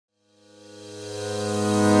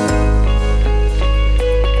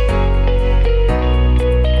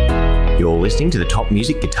listening to the Top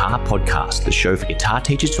Music Guitar Podcast, the show for guitar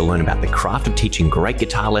teachers to learn about the craft of teaching great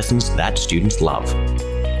guitar lessons that students love.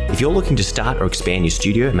 If you're looking to start or expand your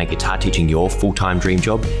studio and make guitar teaching your full-time dream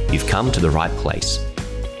job, you've come to the right place.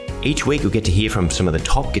 Each week, you'll get to hear from some of the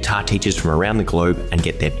top guitar teachers from around the globe and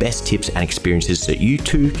get their best tips and experiences so you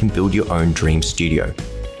too can build your own dream studio.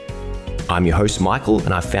 I'm your host, Michael,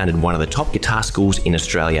 and I've founded one of the top guitar schools in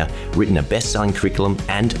Australia, written a best-selling curriculum,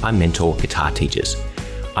 and I mentor guitar teachers.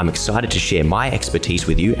 I'm excited to share my expertise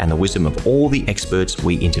with you and the wisdom of all the experts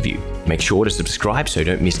we interview. Make sure to subscribe so you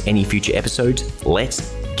don't miss any future episodes.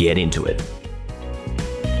 Let's get into it.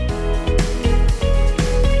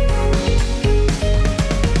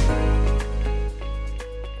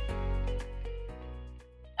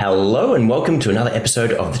 Hello and welcome to another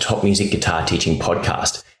episode of the Top Music Guitar Teaching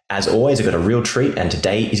Podcast. As always, I've got a real treat, and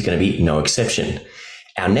today is going to be no exception.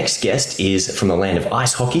 Our next guest is from the land of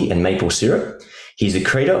ice hockey and maple syrup. He's the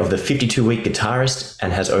creator of the 52-Week Guitarist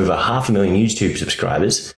and has over 500,000 YouTube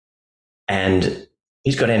subscribers. And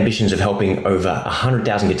he's got ambitions of helping over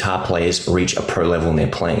 100,000 guitar players reach a pro level in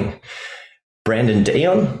their playing. Brandon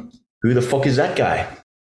Dion, who the fuck is that guy?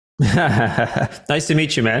 Nice to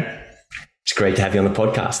meet you, man. It's great to have you on the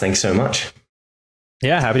podcast. Thanks so much.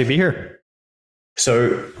 Yeah, happy to be here.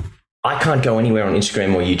 So I can't go anywhere on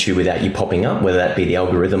Instagram or YouTube without you popping up, whether that be the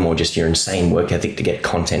algorithm or just your insane work ethic to get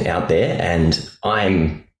content out there. And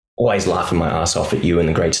I'm always laughing my ass off at you and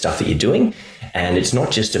the great stuff that you're doing. And it's not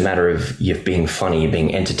just a matter of you being funny, you're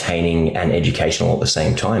being entertaining and educational at the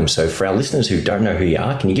same time. So for our listeners who don't know who you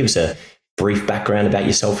are, can you give us a brief background about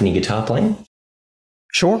yourself and your guitar playing?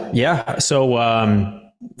 Sure. Yeah. So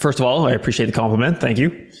first of all, I appreciate the compliment. Thank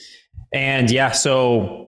you. And yeah,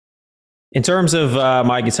 so in terms of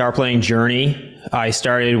my guitar playing journey, I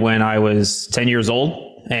started when I was 10 years old.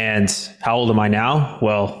 And how old am I now?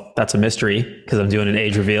 Well, that's a mystery because I'm doing an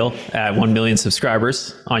age reveal at 1 million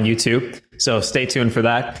subscribers on YouTube. So stay tuned for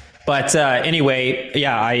that. But anyway,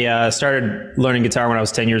 yeah, I started learning guitar when I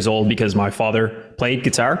was 10 years old because my father played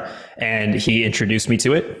guitar and he introduced me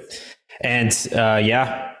to it. And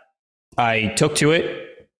yeah, I took to it.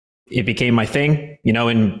 It became my thing. You know,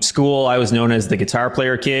 in school, I was known as the guitar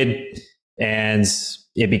player kid. And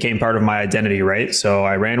it became part of my identity, right? So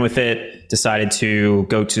I ran with it, decided to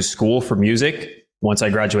go to school for music once I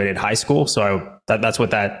graduated high school. So that's what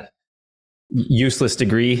that useless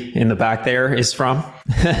degree in the back there is from.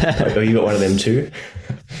 Oh, you got one of them too?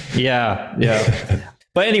 Yeah.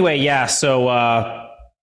 But anyway, yeah. So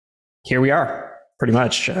here we are, pretty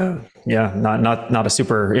much. Yeah, not a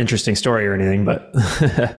super interesting story or anything, but...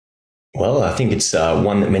 Well, I think it's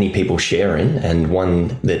one that many people share in and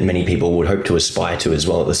one that many people would hope to aspire to as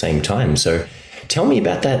well at the same time. So tell me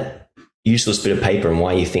about that useless bit of paper and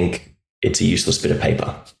why you think it's a useless bit of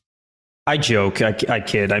paper. I joke, I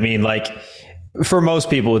kid. I mean, like, for most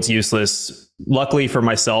people, it's useless. Luckily for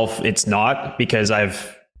myself, it's not, because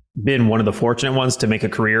I've been one of the fortunate ones to make a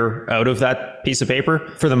career out of that piece of paper.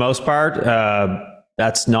 For the most part,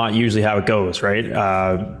 that's not usually how it goes, right?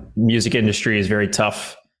 Music industry is very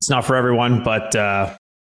tough. It's not for everyone, but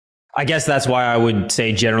I guess that's why I would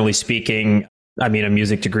say, generally speaking, I mean, a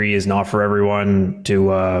music degree is not for everyone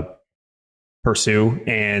to pursue.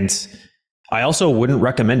 And I also wouldn't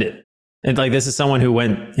recommend it. And like, this is someone who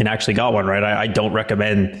went and actually got one, right? I don't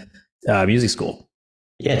recommend music school.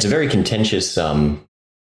 Yeah, it's a very contentious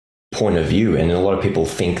point of view. And a lot of people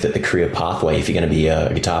think that the career pathway, if you're going to be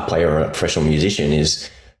a guitar player or a professional musician, is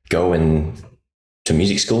go to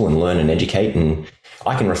music school and learn and educate. And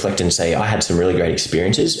I can reflect and say I had some really great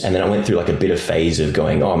experiences, and then I went through like a bit of phase of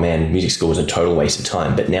going, oh man, music school was a total waste of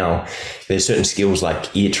time. But now there's certain skills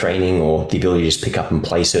like ear training or the ability to just pick up and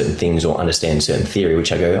play certain things or understand certain theory,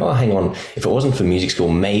 which I go, oh, hang on, if it wasn't for music school,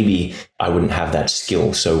 maybe I wouldn't have that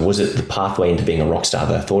skill. So was it the pathway into being a rock star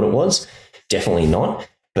that I thought it was? Definitely not.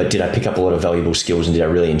 But did I pick up a lot of valuable skills, and did I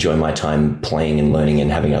really enjoy my time playing and learning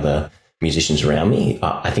and having other musicians around me?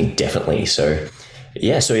 I think definitely. So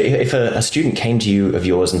yeah, so if a student came to you of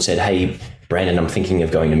yours and said, hey, Brandon, I'm thinking of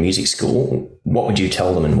going to music school, what would you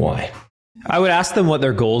tell them and why? I would ask them what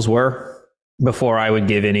their goals were before I would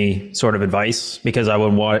give any sort of advice, because I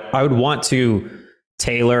would want to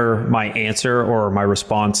tailor my answer or my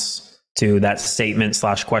response to that statement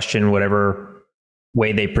 / question, whatever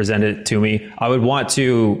way they present it to me. I would want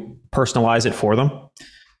to personalize it for them.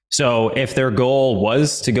 So if their goal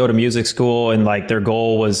was to go to music school and like their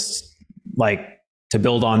goal was like to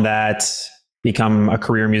build on that, become a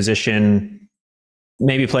career musician,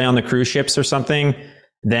 maybe play on the cruise ships or something,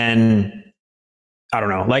 then I don't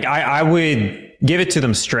know. Like I would give it to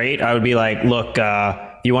them straight. I would be like, look,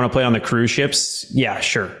 you want to play on the cruise ships? Yeah,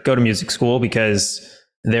 sure. Go to music school, because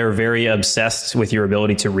they're very obsessed with your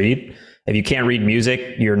ability to read. If you can't read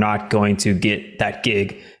music, you're not going to get that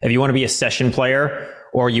gig. If you want to be a session player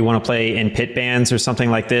or you want to play in pit bands or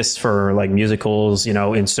something like this for like musicals,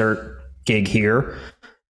 insert gig here,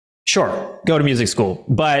 sure, go to music school.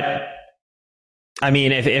 But I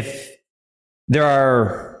mean, if there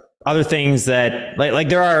are other things that like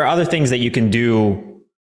there are other things that you can do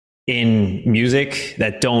in music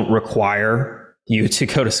that don't require you to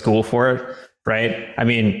go to school for it, right? I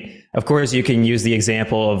mean, of course, you can use the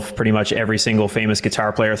example of pretty much every single famous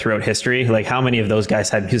guitar player throughout history. Like, how many of those guys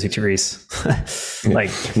had music degrees? Like,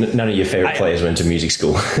 none of your favorite players went to music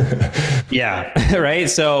school. Yeah, right.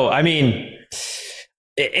 So, I mean,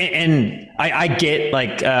 and I get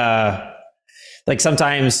like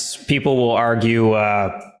sometimes people will argue,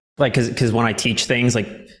 like, because when I teach things, like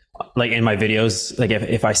in my videos, like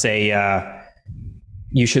if I say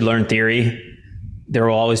you should learn theory, there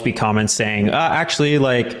will always be comments saying, actually,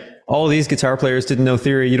 like, all these guitar players didn't know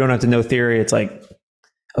theory. You don't have to know theory. It's like,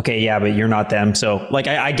 okay, yeah, but you're not them. So like,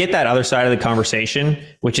 I get that other side of the conversation,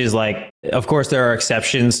 which is like, of course, there are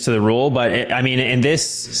exceptions to the rule. But I mean, in this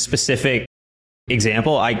specific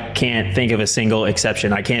example, I can't think of a single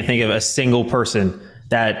exception. I can't think of a single person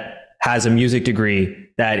that has a music degree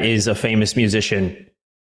that is a famous musician.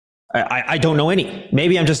 I don't know any.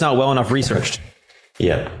 Maybe I'm just not well enough researched.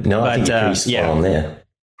 Yeah. No, I think you're pretty spot on there.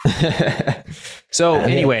 So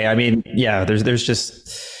anyway, I mean, yeah, there's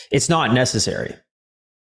just, it's not necessary.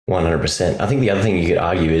 100%. I think the other thing you could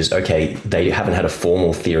argue is, okay, they haven't had a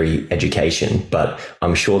formal theory education, but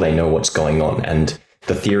I'm sure they know what's going on. And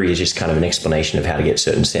the theory is just kind of an explanation of how to get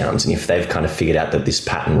certain sounds. And if they've kind of figured out that this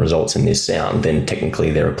pattern results in this sound, then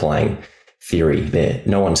technically they're applying theory there.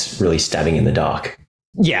 No one's really stabbing in the dark.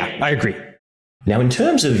 Yeah, I agree. Now, in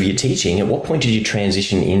terms of your teaching, at what point did you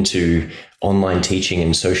transition into online teaching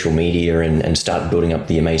and social media and start building up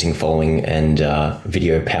the amazing following and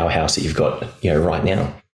video powerhouse that you've got, right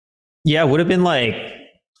now? Yeah, it would have been like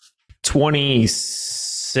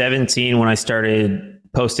 2017 when I started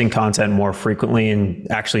posting content more frequently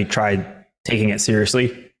and actually tried taking it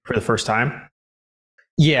seriously for the first time.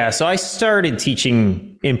 Yeah, so I started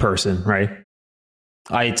teaching in person, right?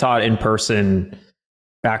 I taught in person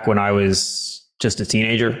back when I was just a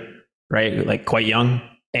teenager, right? Like quite young.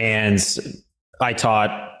 And I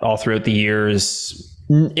taught all throughout the years.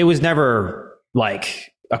 It was never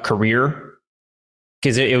like a career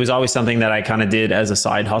because it was always something that I kind of did as a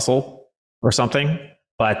side hustle or something.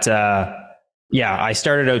 But yeah, I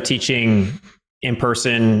started out teaching in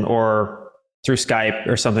person or through Skype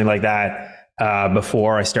or something like that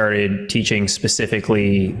before I started teaching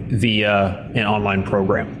specifically via an online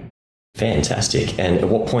program. Fantastic. And at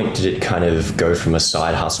what point did it kind of go from a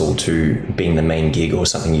side hustle to being the main gig or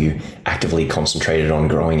something you actively concentrated on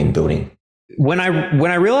growing and building? When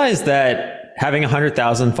I realized that having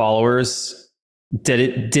 100,000 followers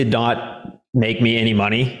did not make me any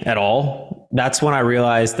money at all, that's when I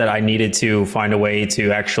realized that I needed to find a way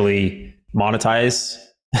to actually monetize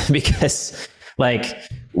because like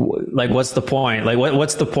what's the point? Like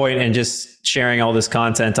what's the point in just sharing all this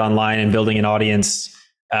content online and building an audience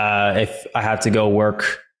if I have to go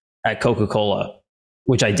work at Coca-Cola,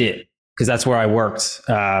 which I did, because that's where I worked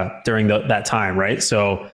during that time, right?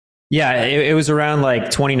 So yeah, it was around like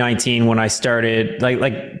 2019 when I started,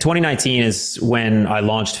 like 2019 is when I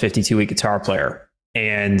launched 52 Week Guitar Player.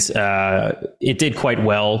 And it did quite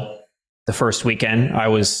well the first weekend. I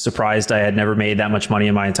was surprised. I had never made that much money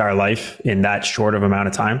in my entire life in that short of amount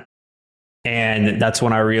of time. And that's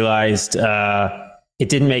when I realized it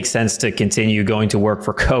didn't make sense to continue going to work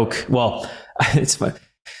for Coke. Well, it's fun.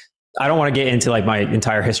 I don't want to get into like my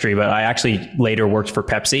entire history, but I actually later worked for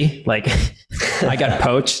Pepsi. Like I got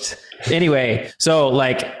poached. Anyway, so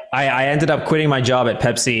like I ended up quitting my job at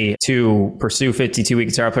Pepsi to pursue 52 Week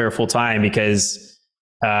Guitar Player full time because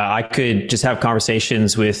I could just have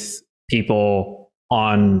conversations with people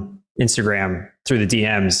on Instagram through the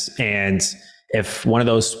DMs. And if one of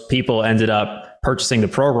those people ended up purchasing the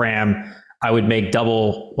program, I would make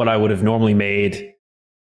double what I would have normally made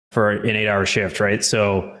for an 8-hour shift, right?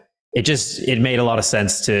 So it made a lot of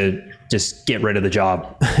sense to just get rid of the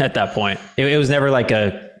job at that point. It was never like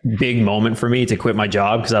a big moment for me to quit my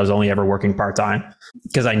job because I was only ever working part-time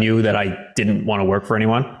because I knew that I didn't want to work for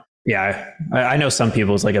anyone. Yeah, I know some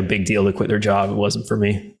people it's like a big deal to quit their job. It wasn't for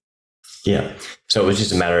me. Yeah. So it was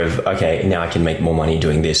just a matter of, okay, now I can make more money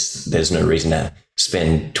doing this. There's no reason to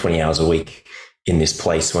spend 20 hours a week in this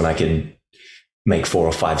place when I could make 4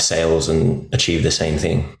 or 5 sales and achieve the same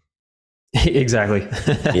thing. Exactly.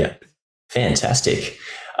 Yeah. Fantastic.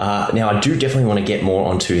 Now, I do definitely want to get more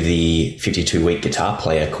onto the 52 Week Guitar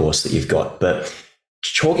Player course that you've got. But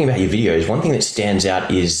talking about your videos, one thing that stands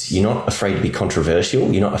out is you're not afraid to be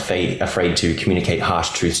controversial. You're not afraid to communicate harsh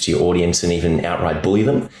truths to your audience and even outright bully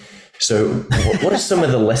them. So what are some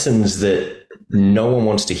of the lessons that no one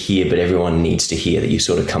wants to hear, but everyone needs to hear, that you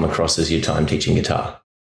sort of come across as your time teaching guitar?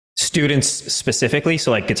 Students specifically? So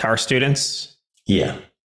like guitar students? Yeah.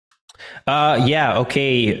 Yeah.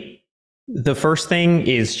 Okay. The first thing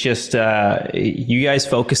is just, you guys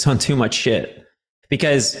focus on too much shit,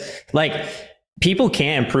 because like people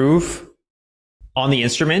can't improve on the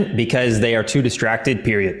instrument because they are too distracted,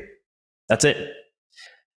 period. That's it.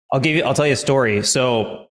 I'll tell you a story.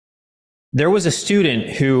 So there was a student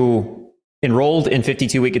who enrolled in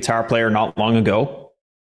 52-Week Guitar Player not long ago,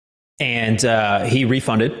 and he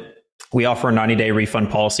refunded. We offer a 90-day refund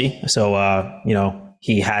policy. So,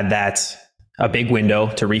 he had a big window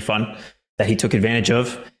to refund that he took advantage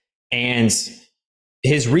of. And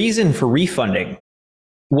his reason for refunding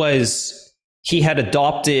was he had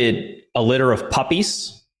adopted a litter of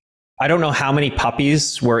puppies. I don't know how many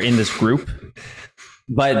puppies were in this group,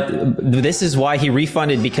 but this is why he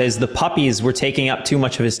refunded, because the puppies were taking up too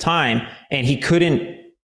much of his time and he couldn't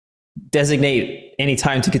designate any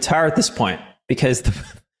time to guitar at this point because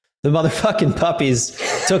the motherfucking puppies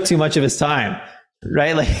took too much of his time.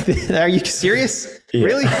 Right? Like, are you serious? Yeah.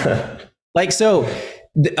 Really? Like, so,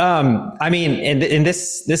 I mean, and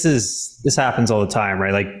this happens all the time,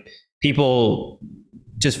 right? Like, people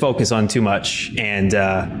just focus on too much. And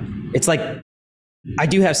it's like, I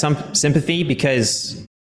do have some sympathy because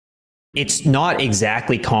it's not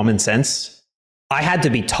exactly common sense. I had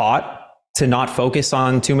to be taught to not focus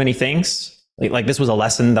on too many things. Like this was a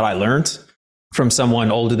lesson that I learned from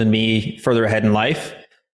someone older than me, further ahead in life.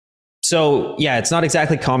 So yeah, it's not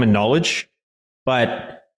exactly common knowledge,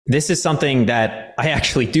 but this is something that I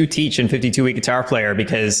actually do teach in 52-Week Guitar Player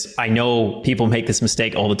because I know people make this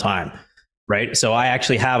mistake all the time, right? So I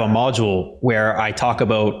actually have a module where I talk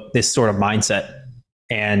about this sort of mindset.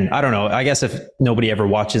 And I don't know, I guess if nobody ever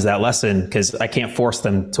watches that lesson, because I can't force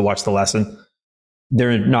them to watch the lesson,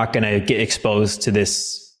 they're not going to get exposed to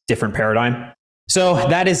this different paradigm. So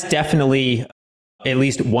that is definitely at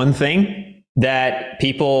least one thing that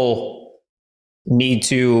people need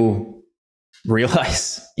to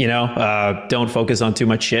realize, don't focus on too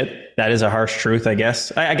much shit. That is a harsh truth, I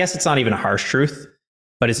guess. I guess it's not even a harsh truth,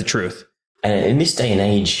 but it's a truth. And in this day and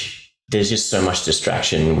age, there's just so much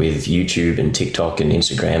distraction with YouTube and TikTok and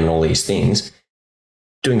Instagram and all these things.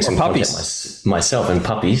 Doing some content myself and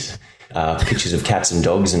puppies, pictures of cats and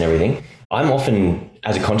dogs and everything. I'm often,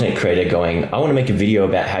 as a content creator, going, I want to make a video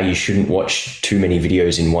about how you shouldn't watch too many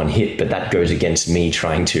videos in one hit, but that goes against me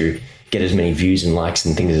trying to get as many views and likes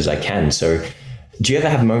and things as I can. So do you ever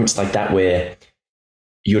have moments like that where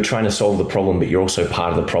you're trying to solve the problem, but you're also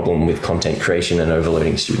part of the problem with content creation and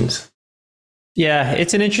overloading students? Yeah,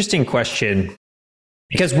 it's an interesting question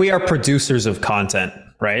because we are producers of content,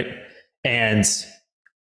 right? And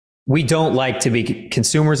we don't like to be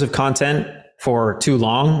consumers of content for too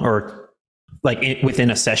long, or like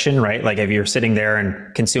within a session, right? Like if you're sitting there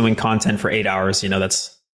and consuming content for 8 hours,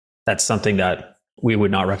 that's something that we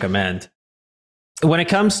would not recommend. When it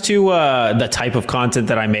comes to the type of content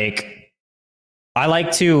that I make, I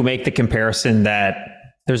like to make the comparison that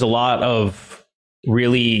there's a lot of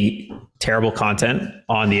really terrible content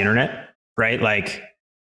on the internet, right? Like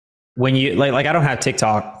when you like I don't have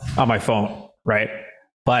TikTok on my phone, right?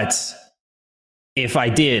 But if I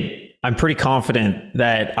did, I'm pretty confident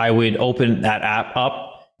that I would open that app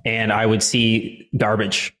up and I would see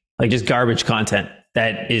garbage, like just garbage content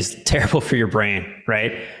that is terrible for your brain,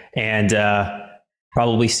 right? And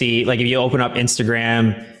probably see, like if you open up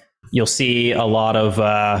Instagram, you'll see a lot of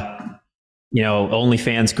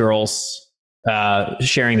OnlyFans girls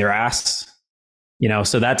sharing their ass,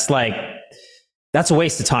 so that's a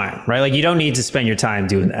waste of time, right? Like you don't need to spend your time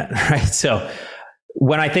doing that, right? So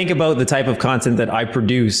when I think about the type of content that I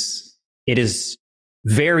produce, it is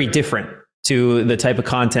very different to the type of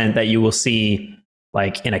content that you will see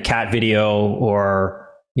like in a cat video or,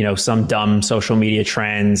 some dumb social media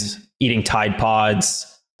trends, eating Tide Pods,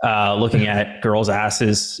 looking at girls'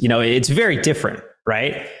 asses. It's very different,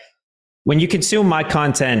 right? When you consume my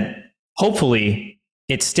content, hopefully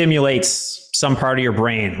it stimulates some part of your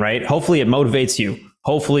brain, right? Hopefully it motivates you.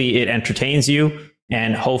 Hopefully it entertains you,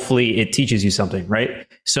 and hopefully it teaches you something, right?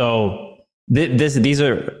 So these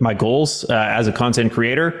are my goals as a content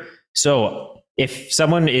creator. So if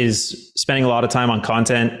someone is spending a lot of time on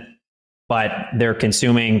content, but they're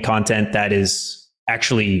consuming content that is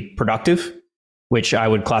actually productive, which I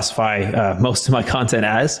would classify most of my content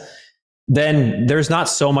as, then there's not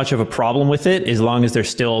so much of a problem with it, as long as they're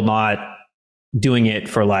still not doing it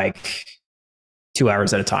for like 2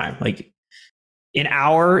 hours at a time. Like an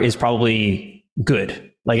hour is probably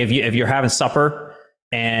good. Like if you're having supper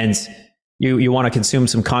and you want to consume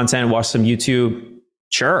some content, watch some YouTube,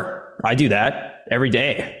 sure, I do that every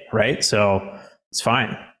day, right? So it's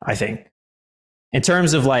fine, I think. In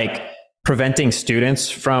terms of like preventing students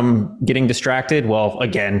from getting distracted, well,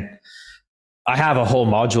 again, I have a whole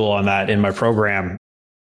module on that in my program,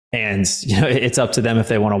 and it's up to them if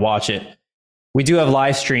they want to watch it. We do have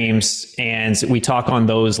live streams, and we talk on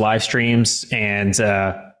those live streams. And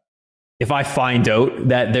if I find out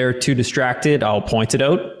that they're too distracted, I'll point it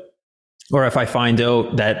out. Or if I find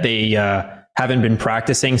out that they haven't been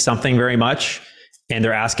practicing something very much and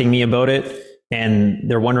they're asking me about it and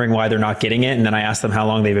they're wondering why they're not getting it, and then I ask them how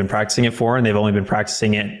long they've been practicing it for, and they've only been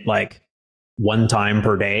practicing it like one time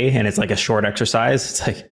per day, and it's like a short exercise. It's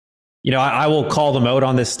like, I will call them out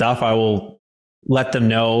on this stuff. I will let them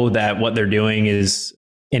know that what they're doing is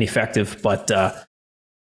ineffective. But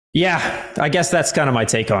yeah, I guess that's kind of my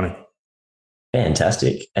take on it.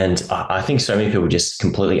 Fantastic. And I think so many people just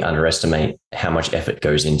completely underestimate how much effort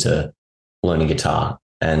goes into learning guitar.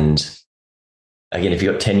 And again, if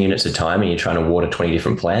you've got 10 units of time and you're trying to water 20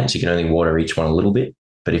 different plants, you can only water each one a little bit.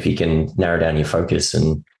 But if you can narrow down your focus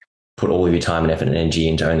and put all of your time and effort and energy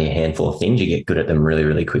into only a handful of things, you get good at them really,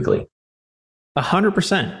 really quickly.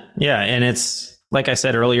 100%. Yeah. And it's like I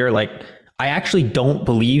said earlier, like I actually don't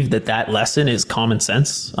believe that lesson is common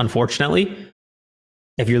sense, unfortunately.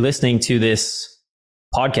 If you're listening to this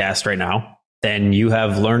podcast right now, then you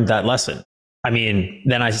have learned that lesson. I mean,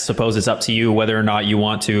 then I suppose it's up to you whether or not you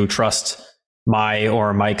want to trust my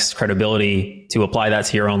or Mike's credibility to apply that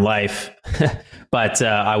to your own life. But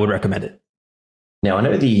I would recommend it. Now, I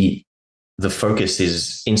know the focus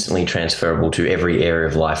is instantly transferable to every area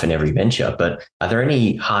of life and every venture, but are there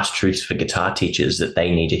any harsh truths for guitar teachers that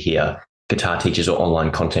they need to hear, guitar teachers or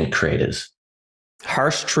online content creators?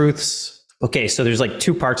 Harsh truths. Okay, so there's like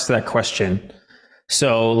two parts to that question.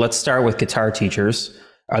 So let's start with guitar teachers.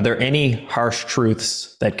 Are there any harsh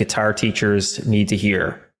truths that guitar teachers need to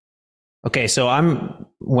hear? Okay, so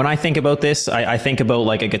when I think about this, I think about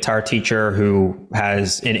like a guitar teacher who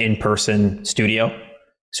has an in-person studio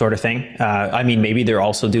sort of thing. I mean, maybe they're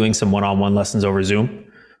also doing some one-on-one lessons over Zoom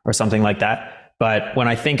or something like that. But when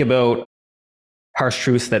I think about harsh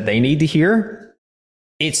truths that they need to hear,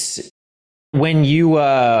 it's when you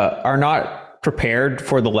are not prepared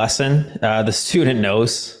for the lesson, the student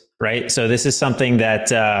knows, right? So this is something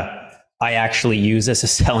that I actually use as a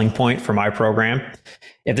selling point for my program.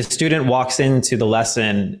 If the student walks into the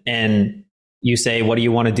lesson and you say, what do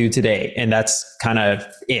you want to do today? And that's kind of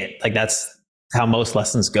it. Like that's how most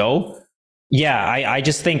lessons go. Yeah, I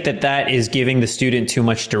just think that is giving the student too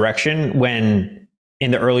much direction when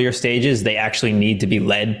in the earlier stages, they actually need to be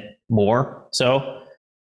led more. So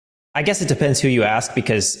I guess it depends who you ask,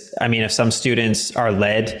 because I mean, if some students are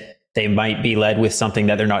led, they might be led with something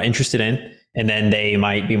that they're not interested in, and then they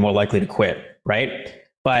might be more likely to quit, right?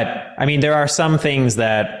 But I mean, there are some things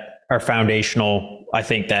that are foundational, I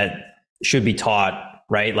think, that should be taught,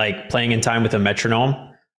 right? Like playing in time with a metronome.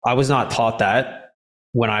 I was not taught that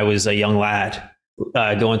when I was a young lad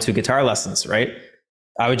going to guitar lessons, right?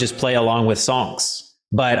 I would just play along with songs.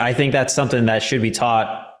 But I think that's something that should be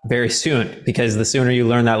taught very soon, because the sooner you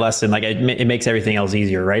learn that lesson, like it makes everything else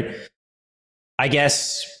easier, right? I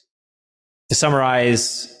guess to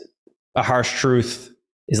summarize, a harsh truth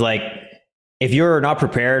is like, if you're not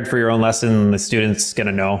prepared for your own lesson, the student's going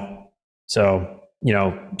to know. So,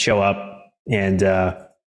 show up and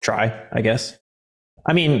try, I guess.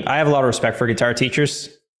 I mean, I have a lot of respect for guitar teachers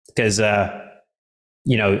because, I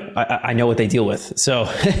know what they deal with. So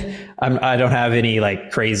I don't have any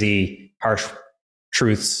like crazy harsh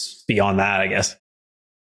truths beyond that, I guess.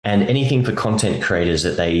 And anything for content creators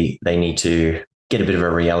that they need to get a bit of a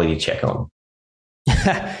reality check on.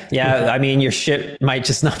 Yeah, I mean, your shit might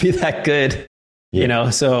just not be that good,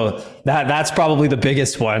 so that's probably the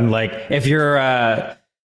biggest one. Like if your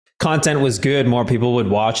content was good, more people would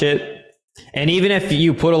watch it. And even if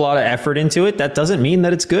you put a lot of effort into it, that doesn't mean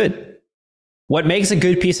that it's good. What makes a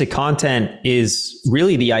good piece of content is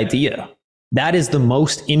really the idea. That is the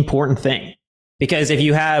most important thing. Because if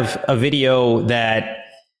you have a video that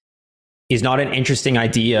is not an interesting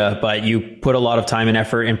idea, but you put a lot of time and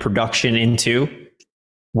effort and production into,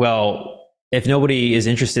 well, if nobody is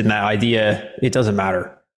interested in that idea, it doesn't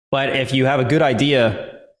matter. But if you have a good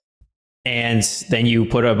idea and then you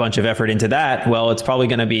put a bunch of effort into that, well, it's probably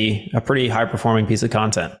going to be a pretty high performing piece of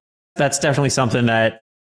content. That's definitely something that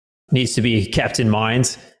needs to be kept in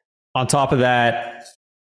mind. On top of that,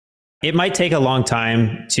 it might take a long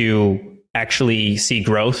time to actually see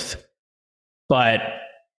growth, but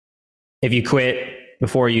if you quit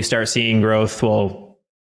before you start seeing growth, well,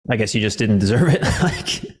 I guess you just didn't deserve it.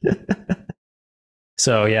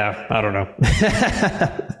 So yeah, I don't know.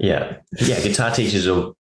 Yeah. Guitar teachers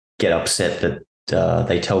will get upset that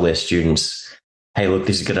they tell their students, hey, look,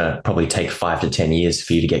 this is going to probably take 5 to 10 years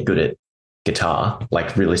for you to get good at guitar.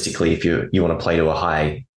 Like realistically, if you want to play to a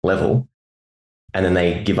high level, and then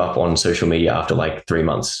they give up on social media after like 3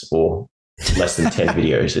 months or less than 10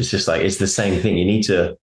 videos. It's just like, it's the same thing. You need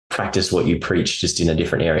to practice what you preach, just in a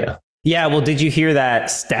different area. Yeah. Well, did you hear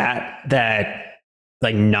that stat that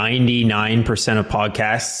like 99% of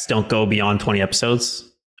podcasts don't go beyond 20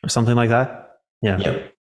 episodes or something like that? Yeah.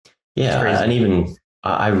 Yep. Yeah. And even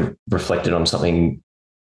I reflected on something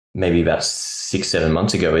maybe about 6-7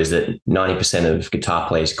 months ago, is that 90% of guitar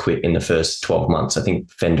players quit in the first 12 months. I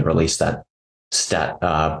think Fender released that stat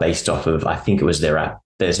based off of, I think it was their app.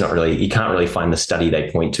 There's not really, you can't really find the study they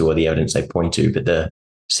point to or the evidence they point to, but the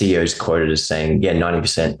CEO is quoted as saying,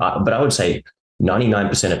 90%. But I would say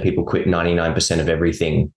 99% of people quit 99% of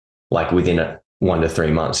everything, like within 1 to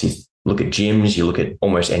 3 months. You look at gyms, you look at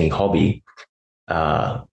almost any hobby.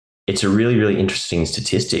 It's a really, really interesting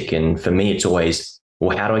statistic. And for me, it's always,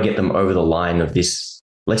 well, how do I get them over the line of this?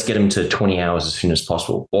 Let's get them to 20 hours as soon as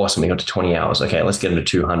possible. Awesome. We got to 20 hours. Okay, let's get them to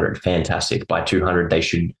 200. Fantastic. By 200, they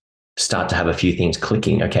should start to have a few things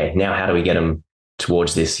clicking. Okay, now how do we get them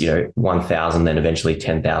towards this, 1,000, then eventually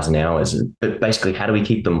 10,000 hours? But basically, how do we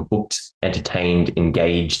keep them hooked, entertained,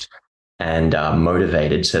 engaged, and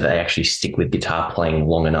motivated so they actually stick with guitar playing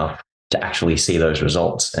long enough to actually see those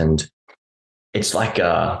results? And it's like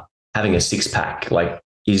having a six-pack. Like,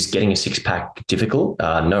 is getting a six-pack difficult?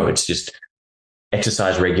 No, it's just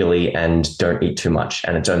exercise regularly and don't eat too much.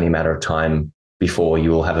 And it's only a matter of time before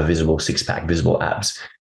you will have a visible six-pack, visible abs.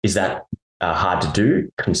 Is that hard to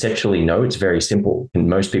do? Conceptually, no, it's very simple. Can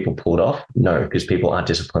most people pull it off? No, because people aren't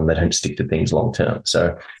disciplined. They don't stick to things long term.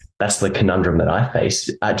 So that's the conundrum that I face.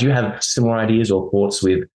 Do you have similar ideas or thoughts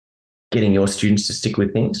with getting your students to stick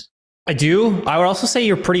with things? I do. I would also say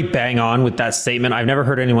you're pretty bang on with that statement. I've never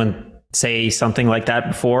heard anyone say something like that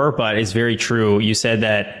before, but it's very true. You said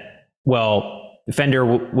that, well, Fender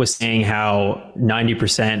was saying how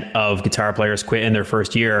 90% of guitar players quit in their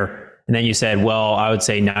first year. And then you said, well, I would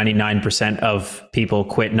say 99% of people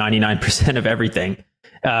quit 99% of everything.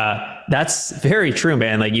 That's very true,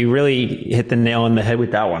 man. Like, you really hit the nail on the head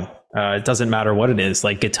with that one. It doesn't matter what it is,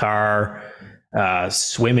 like guitar,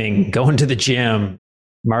 swimming, going to the gym,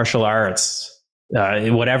 martial arts,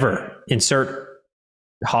 whatever, insert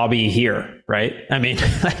hobby here, right? I mean,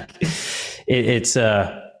 it's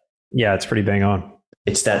pretty bang on.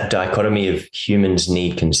 It's that dichotomy of humans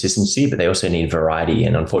need consistency, but they also need variety.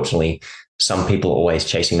 And unfortunately, some people are always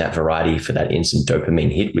chasing that variety for that instant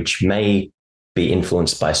dopamine hit, which may be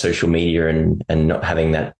influenced by social media and not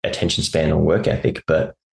having that attention span or work ethic.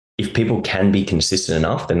 But if people can be consistent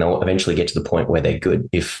enough, then they'll eventually get to the point where they're good.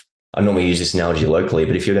 If I normally use this analogy locally,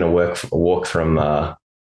 but if you're going to walk from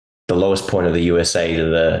the lowest point of the USA to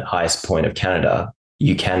the highest point of Canada,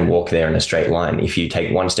 you can walk there in a straight line. If you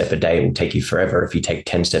take 1 step a day, it will take you forever. If you take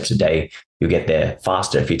 10 steps a day, you'll get there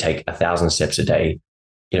faster. If you take 1,000 steps a day,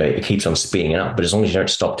 it keeps on speeding up. But as long as you don't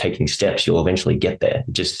stop taking steps, you'll eventually get there.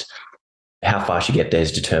 Just how fast you get there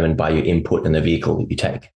is determined by your input and the vehicle that you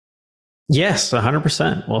take. Yes,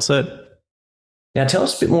 100%. Well said. Now, tell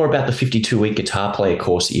us a bit more about the 52-week guitar player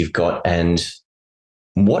course that you've got and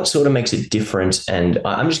what sort of makes it different. And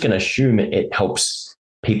I'm just going to assume it helps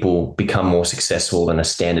people become more successful than a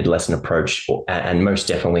standard lesson approach, and most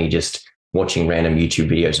definitely just watching random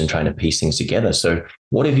YouTube videos and trying to piece things together. So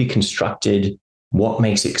what have you constructed? What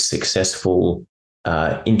makes it successful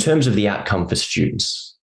in terms of the outcome for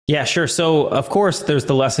students? Yeah, sure. So of course there's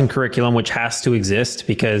the lesson curriculum, which has to exist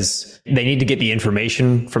because they need to get the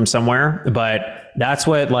information from somewhere. But that's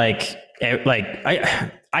what I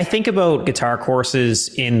think about guitar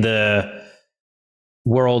courses in the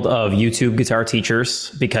world of YouTube guitar teachers,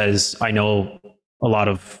 because I know a lot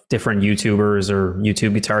of different YouTubers or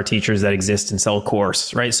YouTube guitar teachers that exist and sell a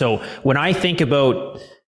course, right? So when I think about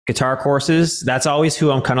guitar courses, that's always who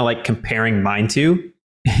I'm kind of like comparing mine to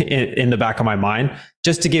in the back of my mind,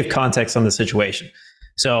 just to give context on the situation.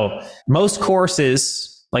 So most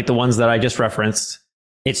courses, like the ones that I just referenced,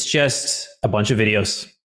 it's just a bunch of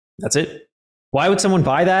videos. That's it. Why would someone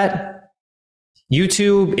buy that?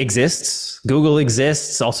 YouTube exists, Google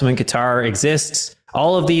exists, Ultimate Guitar exists.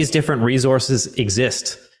 All of these different resources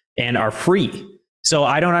exist and are free. So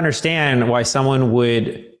I don't understand why someone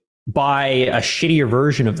would buy a shittier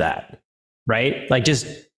version of that, right? Like just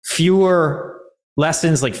fewer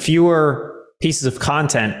lessons, like fewer pieces of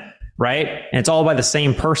content, right? And it's all by the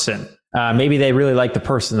same person. Maybe they really like the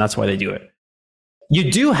person. That's why they do it. You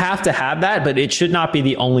do have to have that, but it should not be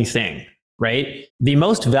the only thing, right? The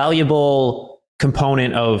most valuable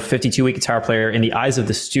component of 52-week guitar player in the eyes of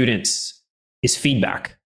the students is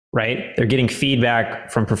feedback, right? They're getting feedback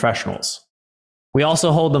from professionals. We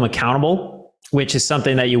also hold them accountable, which is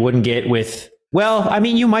something that you wouldn't get with, well, I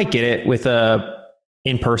mean, you might get it with a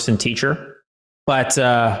in-person teacher, but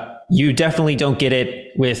you definitely don't get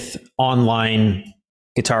it with online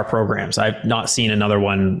guitar programs. I've not seen another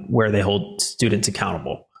one where they hold students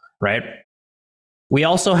accountable, right? We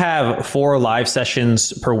also have 4 live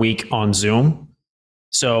sessions per week on Zoom.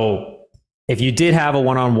 So if you did have a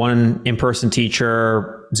one-on-one in-person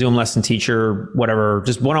teacher, Zoom lesson teacher, whatever,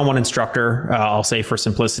 just one-on-one instructor, I'll say for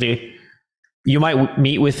simplicity, you might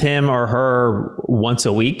meet with him or her once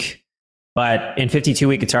a week. But in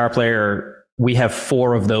 52-week guitar player, we have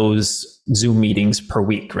 4 of those Zoom meetings per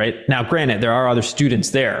week, right? Now, granted, there are other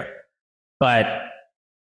students there, but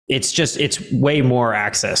it's way more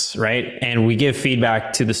access, right? And we give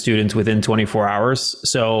feedback to the students within 24 hours.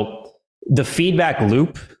 So the feedback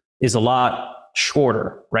loop is a lot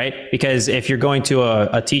shorter, right? Because if you're going to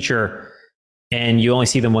a teacher and you only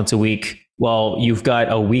see them once a week, well, you've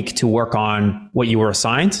got a week to work on what you were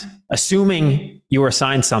assigned, assuming you were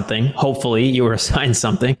assigned something. Hopefully you were assigned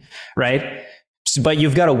something, right? But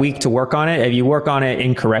you've got a week to work on it. If you work on it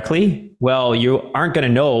incorrectly, well, you aren't going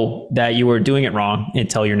to know that you were doing it wrong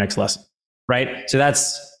until your next lesson, right? So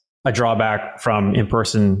that's a drawback from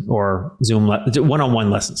in-person or Zoom one-on-one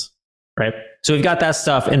lessons, right? So we've got that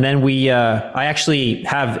stuff. And then I actually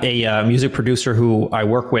have a music producer who I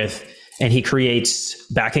work with, and he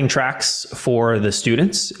creates backing tracks for the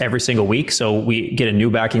students every single week. So we get a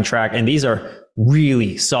new backing track, and these are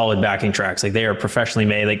really solid backing tracks. Like, they are professionally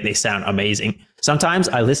made. Like, they sound amazing. Sometimes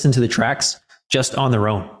I listen to the tracks just on their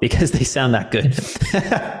own because they sound that good.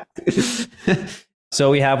 So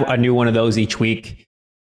we have a new one of those each week.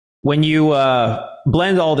 When you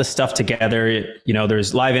blend all this stuff together,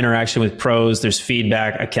 there's live interaction with pros, there's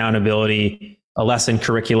feedback, accountability, a lesson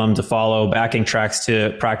curriculum to follow, backing tracks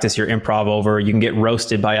to practice your improv over. You can get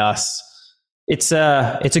roasted by us. It's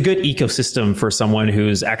a good ecosystem for someone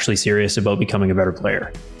who's actually serious about becoming a better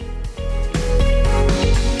player.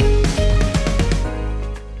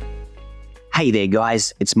 Hey there,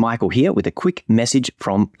 guys. It's Michael here with a quick message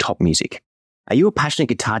from Top Music. Are you a passionate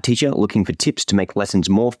guitar teacher looking for tips to make lessons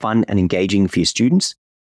more fun and engaging for your students?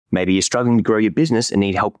 Maybe you're struggling to grow your business and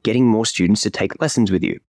need help getting more students to take lessons with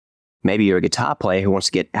you. Maybe you're a guitar player who wants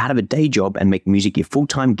to get out of a day job and make music your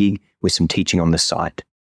full-time gig with some teaching on the side.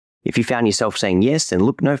 If you found yourself saying yes, then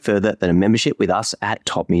look no further than a membership with us at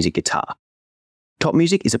Top Music Guitar. Top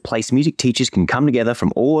Music is a place music teachers can come together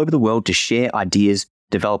from all over the world to share ideas,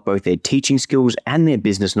 develop both their teaching skills and their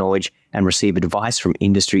business knowledge, and receive advice from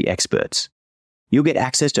industry experts. You'll get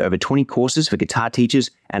access to over 20 courses for guitar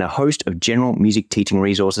teachers and a host of general music teaching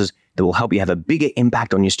resources that will help you have a bigger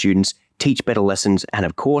impact on your students, teach better lessons, and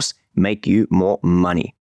of course, make you more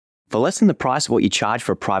money. For less than the price of what you charge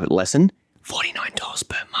for a private lesson, $49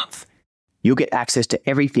 per month, you'll get access to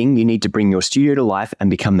everything you need to bring your studio to life and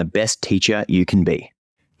become the best teacher you can be.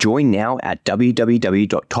 Join now at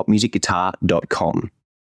www.topmusicguitar.com.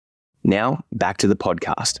 Now, back to the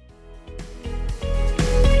podcast.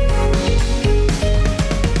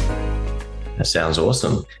 That sounds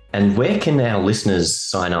awesome. And where can our listeners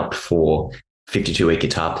sign up for 52-week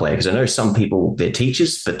guitar player? Because I know some people, they're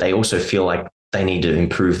teachers, but they also feel like they need to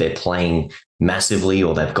improve their playing massively,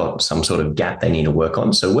 or they've got some sort of gap they need to work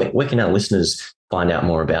on. So where can our listeners find out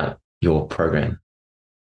more about your program?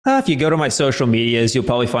 If you go to my social medias, you'll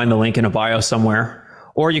probably find the link in a bio somewhere.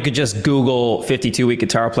 Or you could just Google 52-week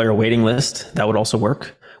guitar player waiting list. That would also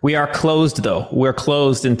work. We are closed, though. We're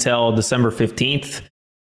closed until December 15th.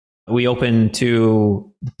 We open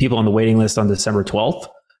to people on the waiting list on December 12th,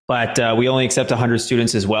 but we only accept 100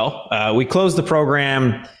 students as well. We closed the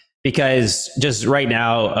program because just right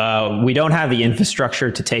now, we don't have the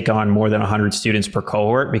infrastructure to take on more than 100 students per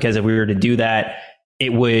cohort, because if we were to do that,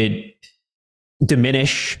 it would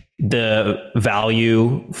diminish the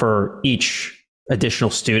value for each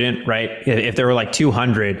additional student, right? If there were like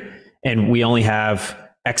 200 and we only have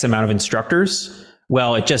X amount of instructors,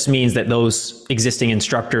 well, it just means that those existing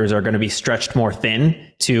instructors are going to be stretched more thin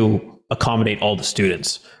to accommodate all the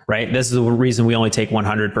students, right? This is the reason we only take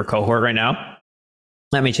 100 per cohort right now.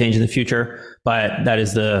 That may change in the future, but that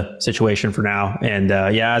is the situation for now. And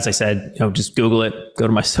as I said, just Google it, go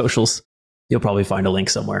to my socials. You'll probably find a link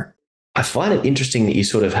somewhere. I find it interesting that you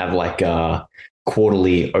sort of have like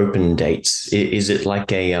quarterly open dates. Is it like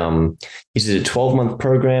is it a 12-month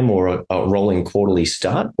program or a rolling quarterly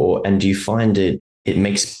start? And do you find it it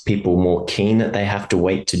makes people more keen that they have to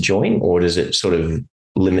wait to join, or does it sort of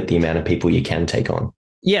limit the amount of people you can take on?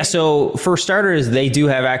 Yeah. So for starters, they do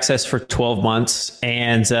have access for 12 months.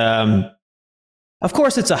 And of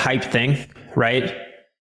course, it's a hype thing, right?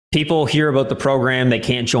 People hear about the program, they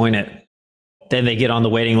can't join it. Then they get on the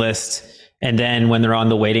waiting list. And then when they're on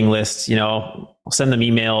the waiting list, I'll send them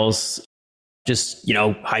emails, just,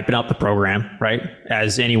 hyping up the program, right?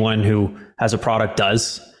 As anyone who has a product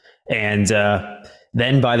does. And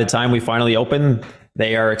then by the time we finally open,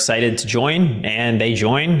 they are excited to join, and they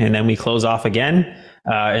join, and then we close off again,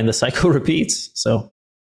 and the cycle repeats. So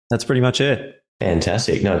that's pretty much it.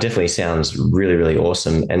 Fantastic. No, it definitely sounds really, really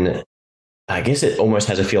awesome. And I guess it almost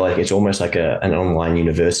has a feel like it's almost like an online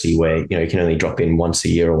university where, you can only drop in once a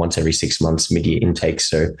year or once every 6 months mid-year intakes.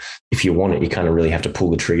 So if you want it, you kind of really have to pull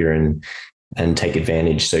the trigger and take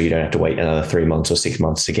advantage, so you don't have to wait another 3 months or 6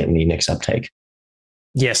 months to get in the next uptake.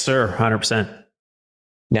 Yes, sir. 100%.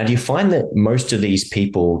 Now, do you find that most of these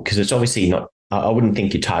people, because it's obviously not, I wouldn't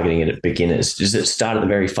think you're targeting it at beginners. Does it start at the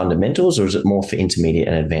very fundamentals, or is it more for intermediate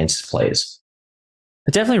and advanced players?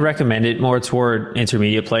 I definitely recommend it more toward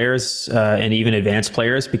intermediate players and even advanced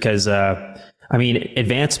players, because,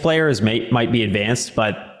 advanced players might be advanced,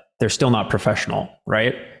 but they're still not professional,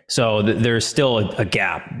 right? So there's still a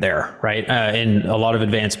gap there, right? And a lot of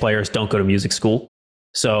advanced players don't go to music school.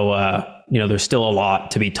 So, there's still a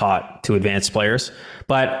lot to be taught to advanced players.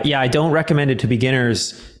 But yeah, I don't recommend it to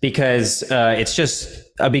beginners, because it's just,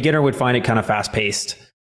 a beginner would find it kind of fast paced.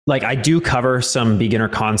 Like, I do cover some beginner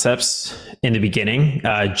concepts in the beginning,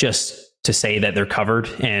 just to say that they're covered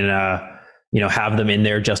and, have them in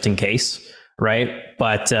there just in case. Right.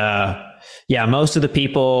 But most of the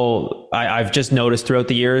people I've just noticed throughout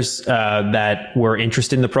the years that were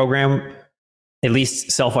interested in the program, at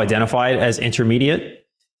least self-identified as intermediate.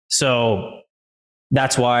 So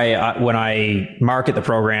that's why when I market the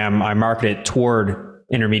program, I market it toward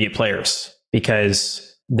intermediate players,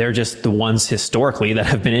 because they're just the ones historically that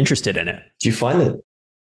have been interested in it. Do you find that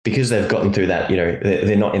because they've gotten through that,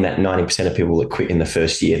 they're not in that 90% of people that quit in the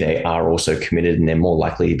first year, they are also committed and they're more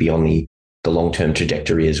likely to be on the long-term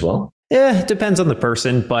trajectory as well? Yeah, it depends on the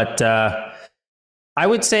person, but I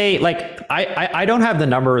would say, I don't have the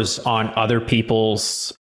numbers on other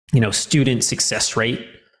people's, student success rate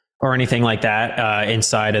or anything like that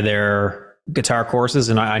inside of their guitar courses.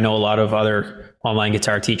 And I know a lot of other online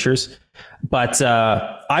guitar teachers, but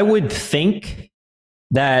I would think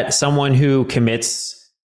that someone who commits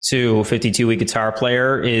to 52-week guitar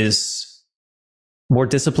player is more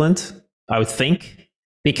disciplined, I would think,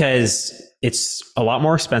 because it's a lot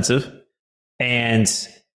more expensive. And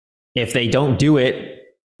if they don't do it,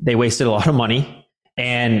 they wasted a lot of money.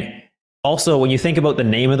 And also, when you think about the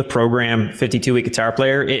name of the program, 52-week guitar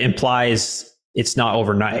player, it implies it's not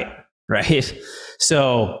overnight, right?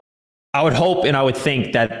 So I would hope and I would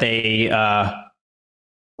think that they are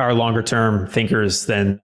longer term thinkers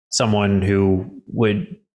than someone who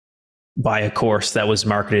would buy a course that was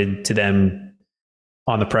marketed to them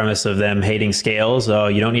on the premise of them hating scales. Oh,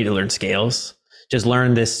 you don't need to learn scales. Just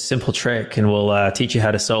learn this simple trick and we'll teach you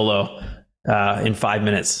how to solo in 5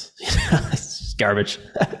 minutes. It's just garbage.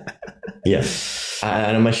 Yeah.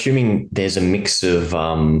 And I'm assuming there's a mix of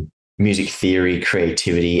music theory,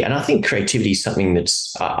 creativity. And I think creativity is something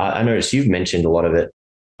that's, I noticed you've mentioned a lot of it.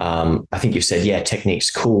 I think you've said, yeah,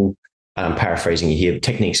 technique's cool. I'm paraphrasing you here.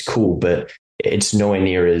 Technique's cool, but it's nowhere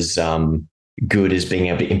near as good as being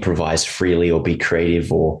able to improvise freely or be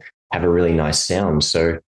creative or have a really nice sound.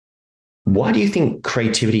 So why do you think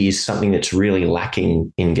creativity is something that's really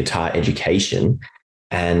lacking in guitar education?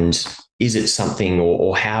 And is it something,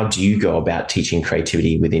 or how do you go about teaching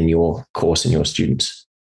creativity within your course and your students?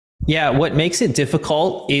 Yeah, what makes it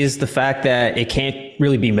difficult is the fact that it can't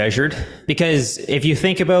really be measured. Because if you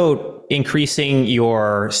think about increasing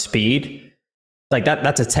your speed, like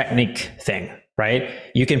that's a technique thing, right?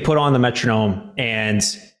 You can put on the metronome and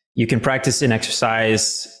you can practice an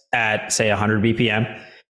exercise at, say, 100 BPM.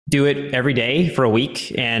 Do it every day for a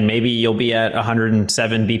week, and maybe you'll be at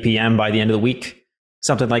 107 BPM by the end of the week,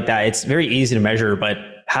 something like that. It's very easy to measure, but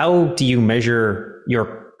how do you measure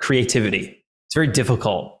your creativity? It's very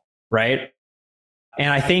difficult, right? And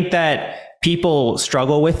I think that people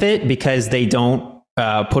struggle with it because they don't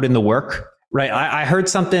put in the work, right? I heard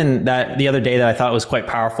something that the other day that I thought was quite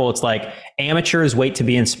powerful. It's like amateurs wait to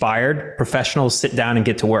be inspired, professionals sit down and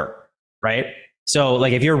get to work, right? So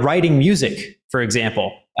like if you're writing music, for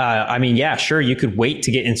example, yeah, sure, you could wait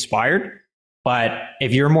to get inspired, but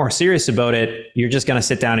if you're more serious about it, you're just going to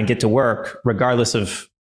sit down and get to work regardless of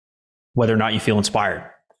whether or not you feel inspired,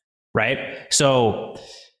 right? So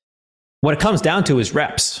what it comes down to is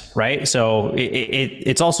reps, right? So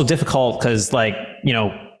it's also difficult because, like, you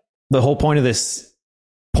know, the whole point of this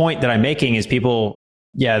point that I'm making is people,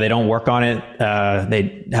 yeah, they don't work on it.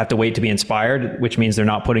 They have to wait to be inspired, which means they're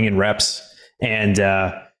not putting in reps. And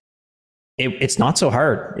it's not so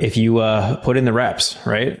hard if you put in the reps,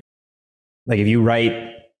 right? Like if you write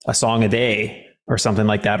a song a day or something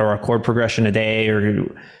like that, or a chord progression a day, or,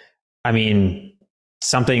 I mean,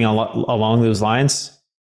 something along those lines,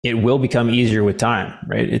 it will become easier with time,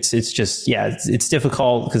 right? It's just, yeah, it's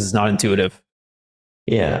difficult because it's not intuitive.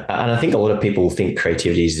 Yeah. And I think a lot of people think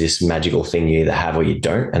creativity is this magical thing you either have or you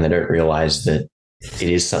don't, and they don't realize that it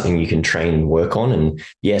is something you can train and work on. And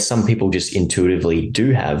yeah, some people just intuitively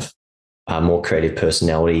do have a more creative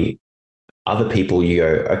personality. Other people, you go,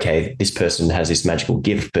 okay, this person has this magical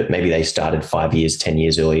gift, but maybe they started 5 years, 10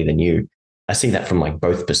 years earlier than you. I see that from like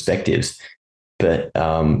both perspectives. But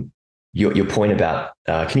your point about,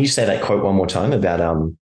 can you say that quote one more time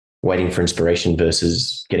about waiting for inspiration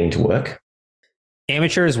versus getting to work?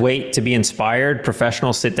 Amateurs wait to be inspired.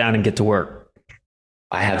 Professionals sit down and get to work.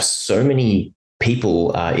 I have so many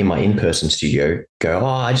people in my in-person studio go, oh,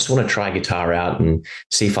 I just want to try guitar out and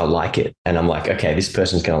see if I like it. And I'm like, okay, this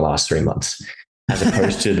person's going to last 3 months. As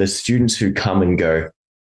opposed to the students who come and go,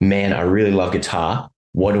 man, I really love guitar.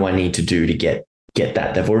 What do I need to do to get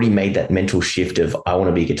that? They've already made that mental shift of, I want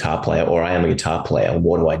to be a guitar player, or I am a guitar player.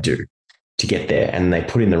 What do I do to get there? And they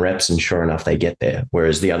put in the reps, and sure enough, they get there.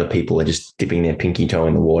 Whereas the other people are just dipping their pinky toe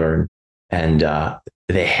in the water and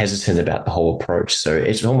they're hesitant about the whole approach. So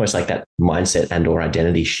it's almost like that mindset and or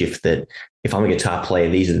identity shift that if I'm a guitar player,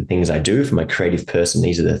 these are the things I do. If I'm a creative person,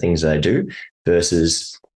 these are the things that I do,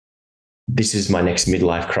 versus this is my next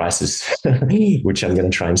midlife crisis, which I'm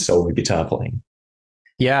going to try and solve with guitar playing.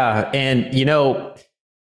 Yeah. And, you know,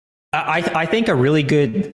 I think a really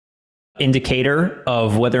good indicator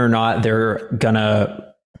of whether or not they're going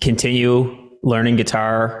to continue learning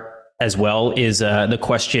guitar as well is the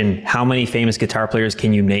question, how many famous guitar players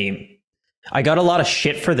can you name? I got a lot of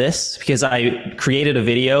shit for this because I created a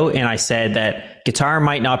video and I said that guitar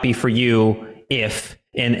might not be for you if,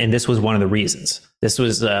 and this was one of the reasons. This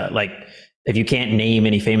was like, if you can't name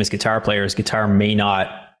any famous guitar players, guitar may not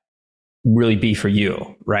really be for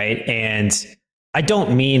you, right? And I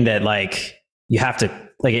don't mean that like you have to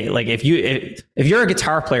like if you're a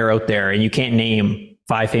guitar player out there and you can't name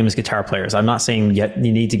 5 famous guitar players, I'm not saying yet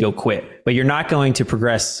you need to go quit, but you're not going to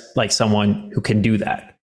progress like someone who can do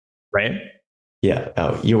that, right? Yeah.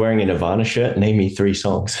 Oh, you're wearing a Nirvana shirt. Name me 3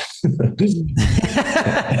 songs.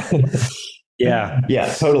 Yeah.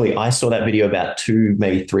 Yeah, totally. I saw that video about 2,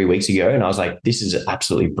 maybe 3 weeks ago, and I was like, this is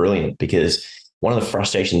absolutely brilliant, because one of the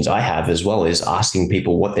frustrations I have as well is asking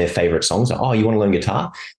people what their favorite songs are. Oh, you want to learn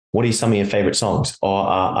guitar? What are some of your favorite songs? Or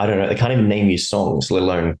I don't know. They can't even name you songs, let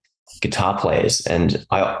alone guitar players. And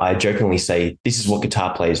I jokingly say, this is what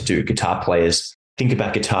guitar players do. Guitar players think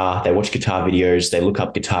about guitar. They watch guitar videos. They look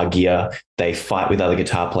up guitar gear. They fight with other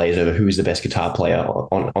guitar players over who is the best guitar player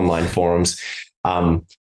on online forums.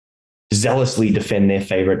 Zealously defend their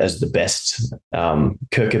favorite as the best.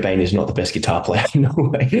 Kurt Cobain is not the best guitar player. No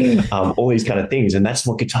way. All these kind of things. And that's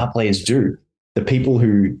what guitar players do. The people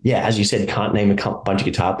who, yeah, as you said, can't name a bunch of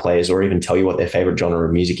guitar players or even tell you what their favorite genre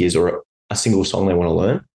of music is or a single song they want to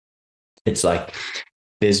learn. It's like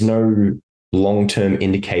there's no long-term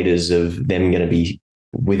indicators of them going to be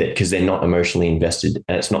with it because they're not emotionally invested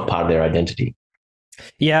and it's not part of their identity.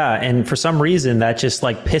 Yeah. And for some reason that just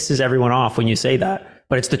like pisses everyone off when you say that,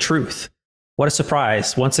 but it's the truth. What a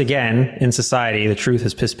surprise. Once again, in society, the truth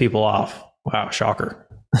has pissed people off. Wow. Shocker.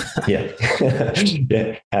 Yeah.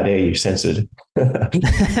 Yeah. How dare you, censored. I have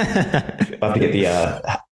to get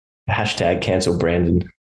the hashtag cancel Brandon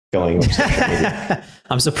going on social media.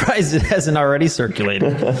 I'm surprised it hasn't already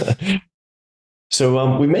circulated.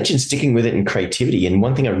 So we mentioned sticking with it in creativity. And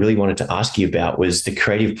one thing I really wanted to ask you about was the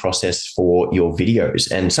creative process for your videos.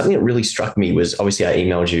 And something that really struck me was, obviously I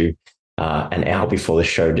emailed you an hour before the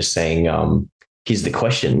show just saying, here's the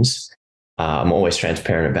questions. I'm always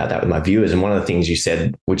transparent about that with my viewers. And one of the things you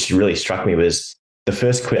said, which really struck me, was the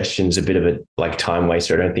first question's a bit of a like time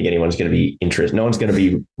waster. I don't think anyone's going to be interested. No one's going to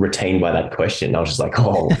be retained by that question. I was just like,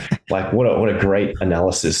 oh, like what a great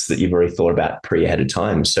analysis that you've already thought about ahead of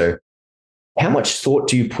time. So how much thought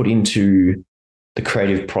do you put into the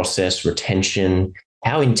creative process, retention?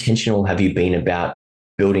 How intentional have you been about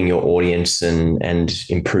building your audience and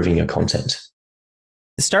improving your content?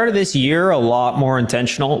 The start of this year, a lot more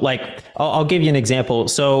intentional. Like I'll give you an example.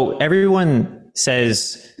 So everyone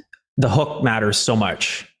says the hook matters so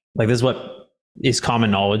much. Like this is what is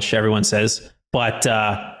common knowledge. Everyone says, but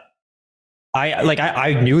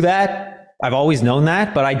I knew that I've always known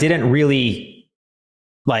that, but I didn't really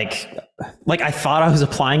like I thought I was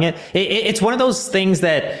applying it. It's one of those things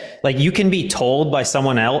that like you can be told by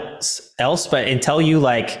someone else, but until you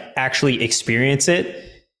like actually experience it,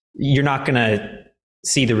 you're not going to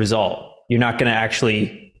see the result. You're not going to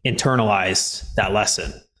actually internalize that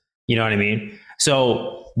lesson. You know what I mean?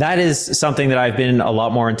 So that is something that I've been a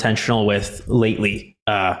lot more intentional with lately,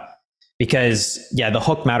 because the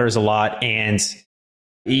hook matters a lot, and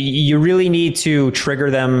you really need to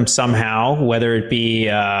trigger them somehow, whether it be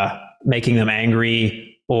making them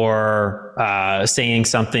angry or saying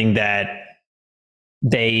something that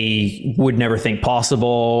they would never think possible,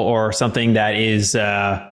 or something that is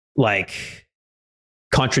like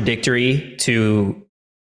contradictory to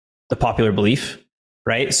the popular belief,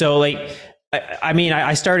 right? So like, I mean,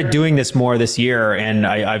 I started doing this more this year, and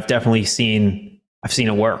I've definitely seen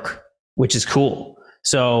it work, which is cool.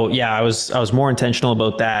 So yeah, I was more intentional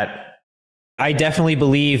about that. I definitely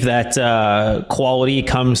believe that quality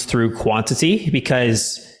comes through quantity,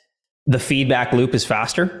 because the feedback loop is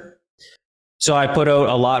faster. So I put out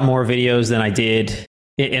a lot more videos than I did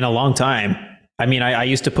in a long time. I mean, I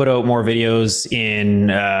used to put out more videos in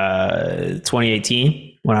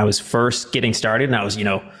 2018 when I was first getting started, and I was,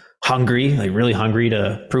 hungry, like really hungry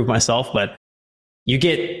to prove myself. But you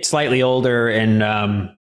get slightly older,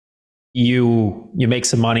 and you make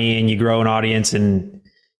some money, and you grow an audience, and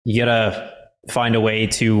you gotta find a way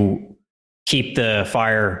to keep the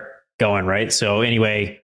fire going, right? So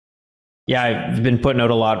anyway, I've been putting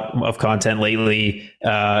out a lot of content lately,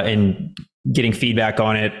 and getting feedback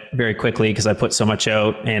on it very quickly because I put so much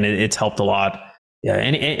out, and it's helped a lot. Yeah.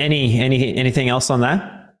 Anything else on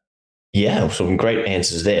that? Yeah, some great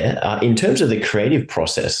answers there. In terms of the creative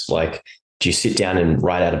process, like, do you sit down and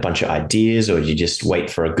write out a bunch of ideas, or do you just wait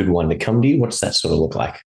for a good one to come to you? What's that sort of look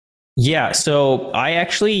like? Yeah, so I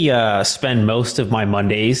actually spend most of my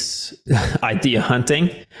Mondays idea hunting.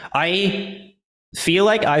 I feel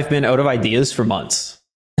like I've been out of ideas for months.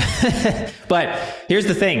 But here's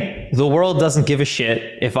the thing. The world doesn't give a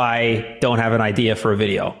shit if I don't have an idea for a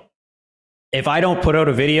video. If I don't put out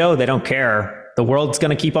a video, they don't care. The world's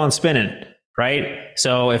going to keep on spinning, right?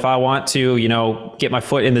 So if I want to, get my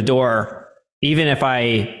foot in the door, even if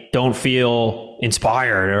I don't feel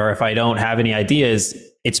inspired, or if I don't have any ideas,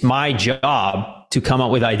 it's my job to come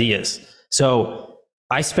up with ideas. So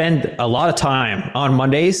I spend a lot of time on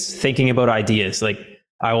Mondays thinking about ideas. Like,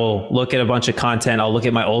 I will look at a bunch of content. I'll look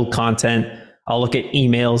at my old content. I'll look at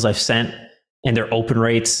emails I've sent and their open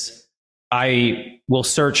rates. I will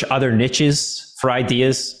search other niches for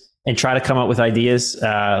ideas and try to come up with ideas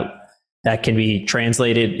that can be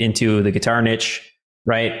translated into the guitar niche,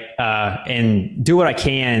 right? And do what I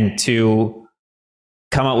can to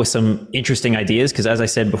come up with some interesting ideas. Because as I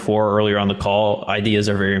said before earlier on the call, ideas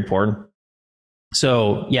are very important.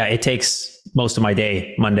 So yeah, it takes most of my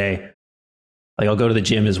day, Monday. Like, I'll go to the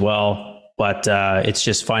gym as well, but it's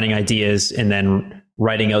just finding ideas and then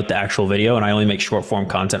writing out the actual video. And I only make short form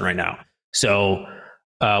content right now. So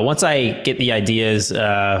once I get the ideas,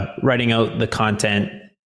 writing out the content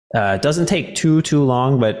doesn't take too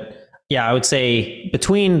long. But yeah, I would say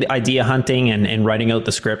between the idea hunting and writing out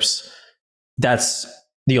the scripts, that's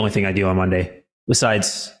the only thing I do on Monday,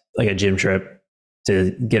 besides like a gym trip,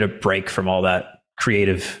 to get a break from all that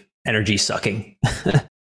creative energy sucking.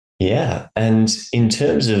 Yeah. And in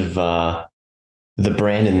terms of the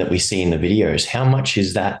Brandon that we see in the videos, how much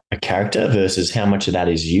is that a character versus how much of that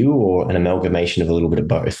is you, or an amalgamation of a little bit of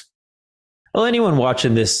both? Well, anyone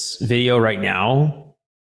watching this video right now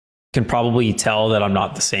can probably tell that I'm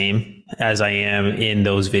not the same as I am in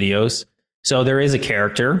those videos. So there is a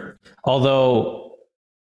character, although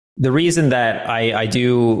the reason that I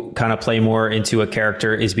do kind of play more into a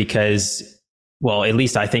character is because, well, at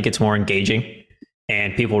least I think it's more engaging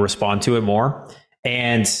and people respond to it more.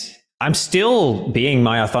 And I'm still being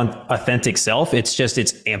my authentic self. It's just,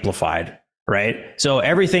 it's amplified, right? So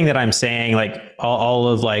everything that I'm saying, like all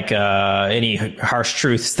of like any harsh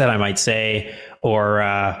truths that I might say,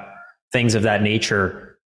 or things of that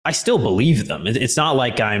nature, I still believe them. It's not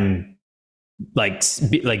like I'm like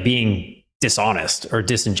being dishonest or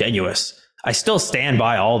disingenuous. I still stand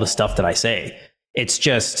by all the stuff that I say. It's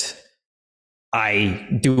just, I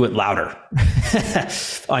do it louder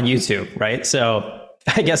on YouTube, right? So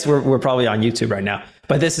I guess we're probably on YouTube right now,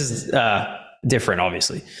 but this is different,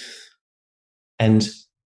 obviously. And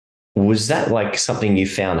was that like something you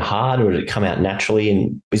found hard, or did it come out naturally?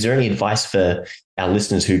 And is there any advice for our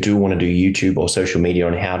listeners who do want to do YouTube or social media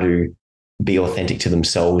on how to be authentic to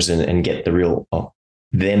themselves and get the real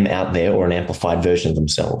them out there, or an amplified version of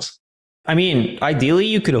themselves? I mean, ideally,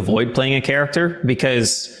 you could avoid playing a character,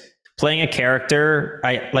 because playing a character,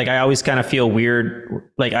 I always kind of feel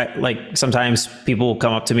weird. Like sometimes people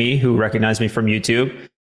come up to me who recognize me from YouTube,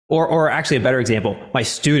 or actually a better example, my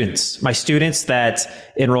students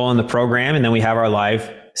that enroll in the program, and then we have our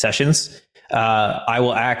live sessions. I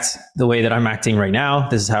will act the way that I'm acting right now.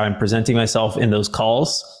 This is how I'm presenting myself in those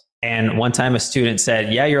calls. And one time a student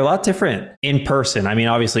said, yeah, you're a lot different in person. I mean,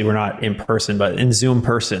 obviously we're not in person, but in Zoom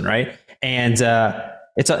person, right? And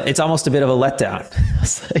it's almost a bit of a letdown. I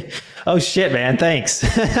was like, oh shit, man, thanks.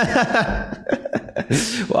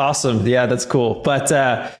 Awesome. Yeah, that's cool. But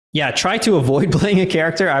yeah, try to avoid playing a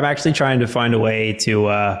character. I'm actually trying to find a way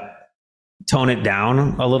to tone it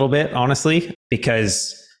down a little bit, honestly,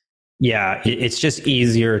 because yeah, it's just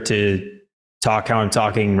easier to talk how I'm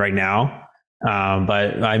talking right now.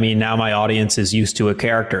 But I mean, now my audience is used to a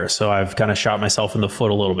character, so I've kind of shot myself in the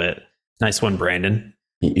foot a little bit. Nice one, Brandon.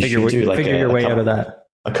 You should do figure your way out of that.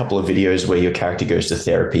 A couple of videos where your character goes to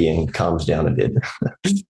therapy and calms down a bit.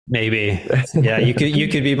 Maybe. Yeah, you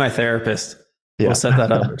could be my therapist. Yeah. We'll set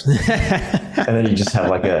that up. And then you just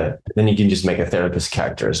have then you can just make a therapist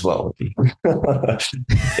character as well.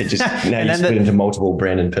 It just, now you split into multiple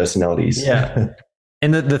Brandon personalities. Yeah.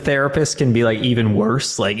 And the therapist can be like even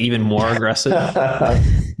worse, like even more aggressive.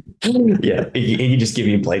 Yeah. He can just give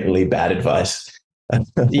you blatantly bad advice.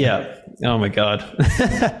 Yeah. Oh my God.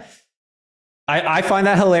 I find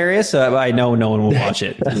that hilarious. So I know no one will watch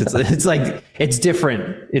it. It's like, it's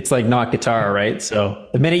different. It's like not guitar, right? So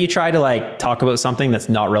the minute you try to like talk about something that's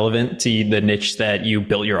not relevant to the niche that you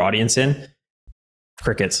built your audience in,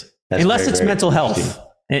 crickets. Unless it's mental health.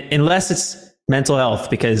 Unless it's mental health,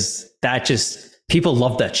 because that just, people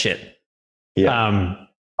love that shit. Yeah.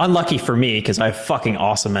 Unlucky for me, because I have fucking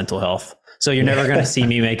awesome mental health. So you're never going to see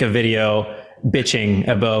me make a video bitching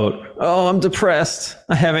about, oh, I'm depressed,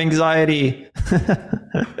 I have anxiety.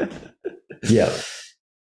 Yeah.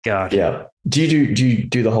 God. Yeah. Do you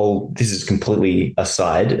do the whole, this is completely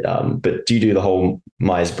aside, but do you do the whole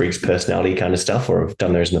Myers-Briggs personality kind of stuff, or have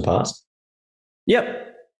done those in the past?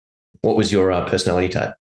 Yep. What was your personality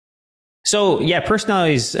type? So yeah,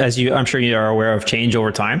 personalities, as I'm sure you are aware of, change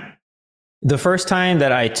over time. The first time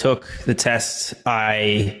that I took the test,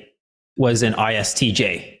 I was an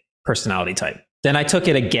ISTJ personality type. Then I took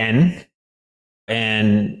it again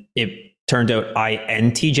and it turned out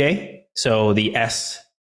INTJ. So the S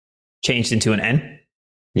changed into an N.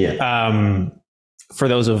 Yeah. For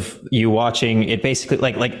those of you watching, it basically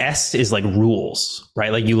like S is like rules,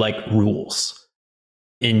 right? Like you like rules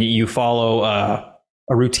and you follow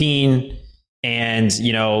a routine, and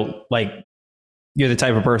like you're the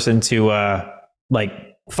type of person to like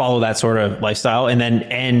follow that sort of lifestyle. And then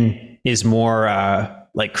N is more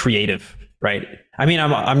like creative, right? I mean,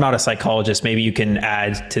 I'm not a psychologist. Maybe you can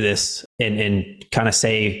add to this and kind of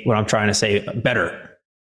say what I'm trying to say better.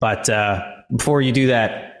 But before you do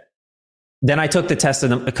that, then I took the test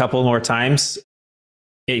a couple more times.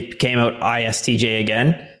 It came out ISTJ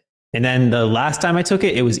again. And then the last time I took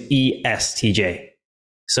it, it was ESTJ.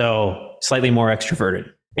 So slightly more extroverted.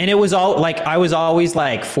 And it was all like, I was always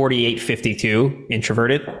like 48-52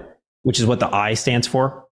 introverted, which is what the I stands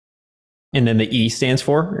for. And then the E stands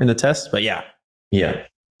for in the test. But yeah. Yeah,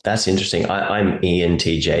 that's interesting. I'm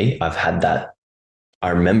ENTJ. I've had that. I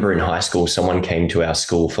remember in high school, someone came to our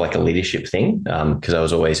school for like a leadership thing, because I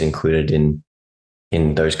was always included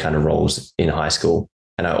in those kind of roles in high school.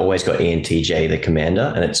 And I always got ENTJ, the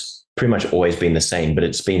commander, and it's pretty much always been the same, but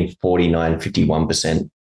it's been 51%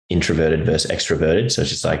 introverted versus extroverted. So it's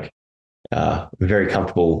just like very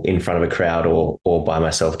comfortable in front of a crowd or by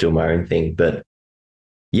myself doing my own thing. But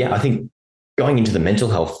yeah, I think going into the mental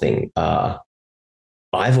health thing,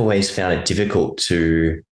 I've always found it difficult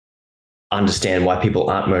to understand why people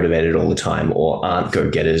aren't motivated all the time, or aren't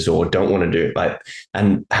go-getters, or don't want to do it,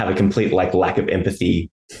 and have a complete like lack of empathy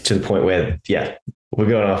to the point where, yeah, we're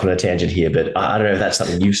going off on a tangent here, but I don't know if that's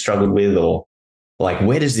something you've struggled with, or like,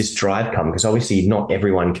 where does this drive come? Because obviously not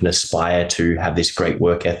everyone can aspire to have this great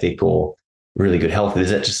work ethic or really good health.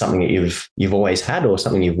 Is that just something that you've always had, or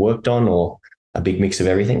something you've worked on, or a big mix of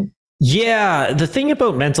everything? Yeah. The thing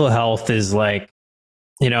about mental health is like,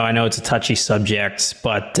 I know it's a touchy subject,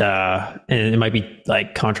 but and it might be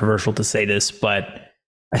like controversial to say this, but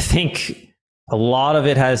I think a lot of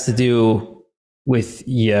it has to do with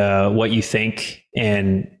what you think,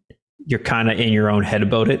 and you're kind of in your own head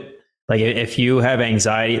about it. Like if you have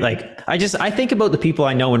anxiety, like I think about the people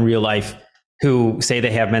I know in real life who say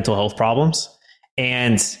they have mental health problems,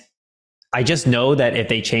 and I just know that if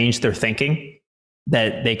they change their thinking,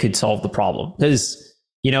 that they could solve the problem. Because,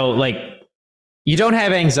 like, you don't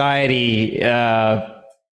have anxiety,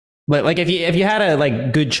 like if you had a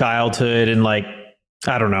like good childhood and like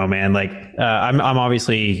I don't know, man. Like, I'm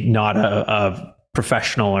obviously not a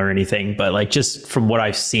professional or anything, but like just from what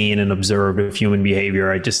I've seen and observed of human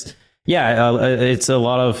behavior, it's a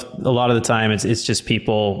lot of the time it's just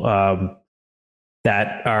people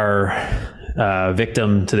that are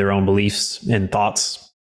victim to their own beliefs and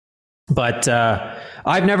thoughts. But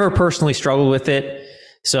I've never personally struggled with it,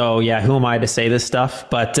 so yeah, who am I to say this stuff?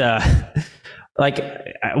 But like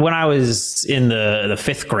when I was in the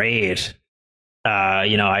fifth grade.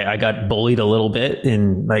 I got bullied a little bit,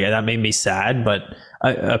 and like that made me sad. But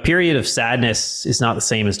a period of sadness is not the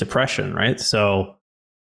same as depression, right? So,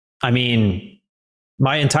 I mean,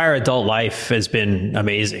 my entire adult life has been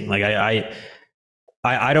amazing. Like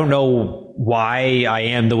I don't know why I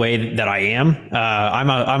am the way that I am.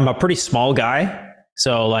 I'm a pretty small guy,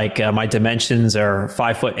 so like my dimensions are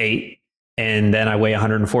 5'8", and then I weigh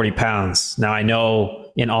 140 pounds. Now I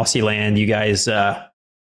know in Aussie land, you guys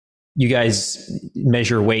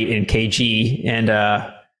measure weight in kg, and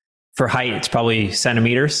for height, it's probably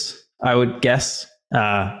centimeters, I would guess.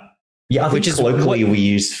 Yeah, I think colloquially we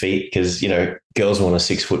use feet because, girls want a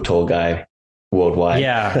 6 foot tall guy worldwide.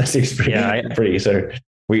 Yeah. That seems pretty. So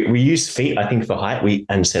we use feet, I think, for height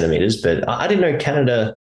and centimeters, but I didn't know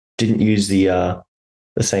Canada didn't use the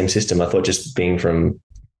same system. I thought just being from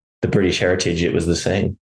the British heritage, it was the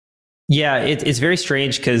same. Yeah, it's very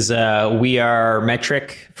strange because we are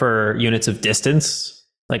metric for units of distance,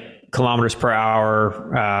 like kilometers per hour,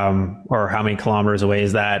 or how many kilometers away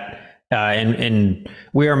is that? And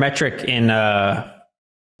we are metric in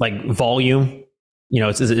like volume.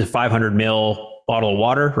 It's a 500 ml bottle of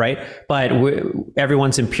water, right? But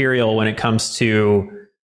everyone's imperial when it comes to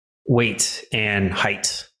weight and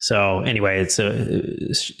height. So anyway, it's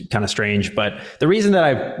kind of strange. But the reason that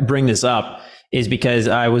I bring this up is because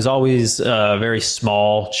I was always a very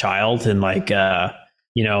small child, and like,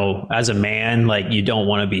 as a man, like you don't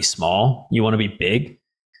want to be small, you want to be big.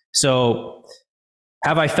 So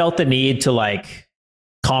have I felt the need to like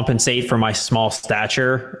compensate for my small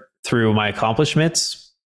stature through my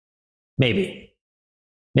accomplishments? Maybe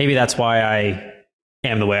that's why I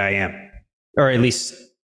am the way I am, or at least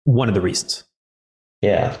one of the reasons.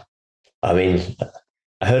 Yeah. I mean,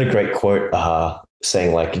 I heard a great quote,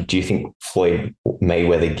 saying like, do you think Floyd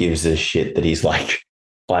Mayweather gives a shit that he's like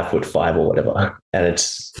 5'5" or whatever? And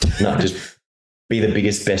it's not just be the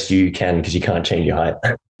biggest, best you can because you can't change your height.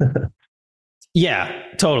 Yeah,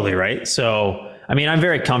 totally. Right. So, I mean, I'm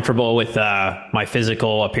very comfortable with my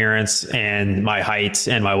physical appearance and my height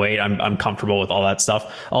and my weight. I'm comfortable with all that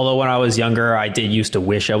stuff. Although when I was younger, I did used to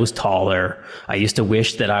wish I was taller. I used to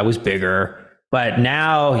wish that I was bigger. But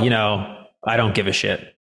now, I don't give a shit.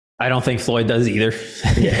 I don't think Floyd does either.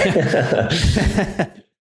 Yeah.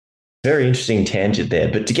 Very interesting tangent there.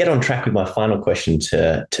 But to get on track with my final question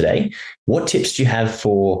today, what tips do you have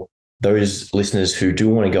for those listeners who do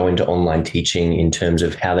want to go into online teaching in terms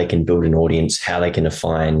of how they can build an audience, how they can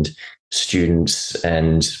find students,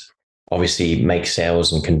 and obviously make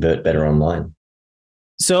sales and convert better online?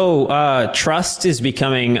 So trust is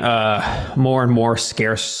becoming a more and more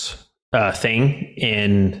scarce thing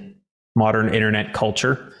in modern internet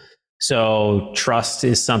culture. So trust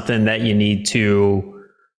is something that you need to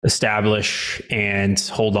establish and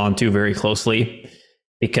hold on to very closely,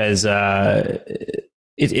 because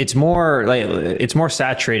it's more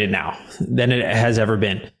saturated now than it has ever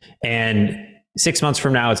been. And 6 months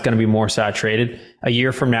from now, it's going to be more saturated. A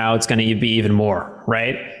year from now, it's going to be even more,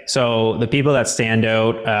 right? So the people that stand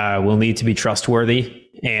out will need to be trustworthy,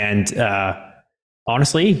 and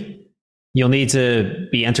honestly, you'll need to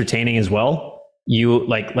be entertaining as well. You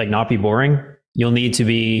like not be boring. You'll need to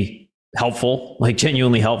be helpful, like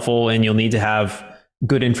genuinely helpful, and you'll need to have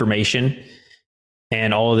good information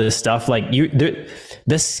and all of this stuff. Like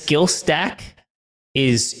the skill stack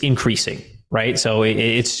is increasing, right? So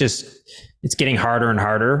it's getting harder and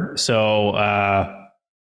harder. So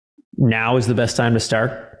now is the best time to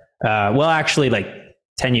start. Well, actually, like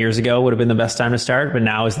 10 years ago would have been the best time to start, but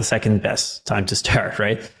now is the second best time to start,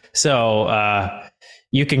 right? So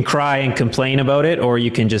you can cry and complain about it, or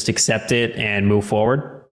you can just accept it and move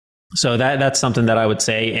forward. So that's something that I would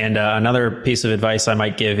say. And another piece of advice I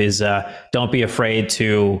might give is don't be afraid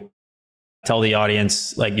to tell the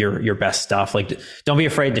audience like your best stuff. Like, don't be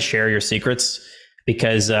afraid to share your secrets,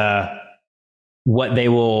 because what they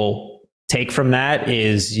will take from that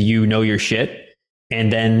is your shit,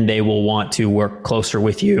 and then they will want to work closer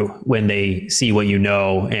with you when they see what you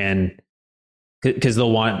know, and because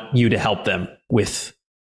they'll want you to help them with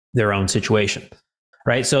their own situation,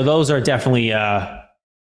 right? So those are definitely a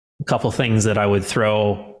couple things that I would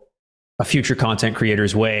throw a future content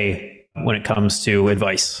creator's way when it comes to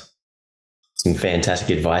advice. Some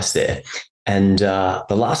fantastic advice there. And the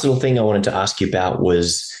last little thing I wanted to ask you about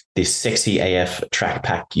was this Sexy AF track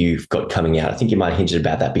pack you've got coming out. I think you might have hinted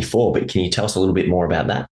about that before, but can you tell us a little bit more about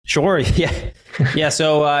that? Sure. Yeah. Yeah.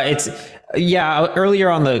 So earlier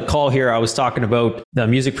on the call here, I was talking about the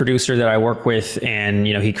music producer that I work with, and,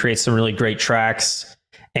 he creates some really great tracks.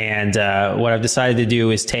 And what I've decided to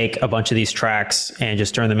do is take a bunch of these tracks and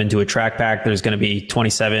just turn them into a track pack. There's going to be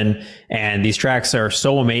 27, and these tracks are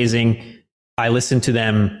so amazing. I listen to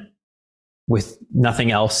them with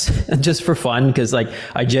nothing else, just for fun, because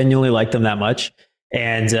I genuinely like them that much.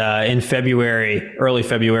 And in early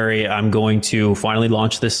February, I'm going to finally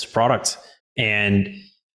launch this product. And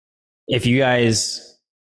if you guys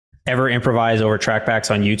ever improvise over track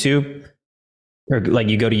packs on YouTube, or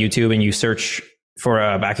you go to YouTube and you search for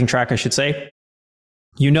a backing track, I should say,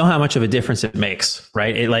 how much of a difference it makes,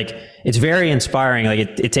 right? It's very inspiring.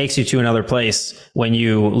 It takes you to another place when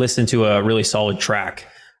you listen to a really solid track,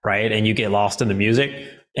 right? And you get lost in the music,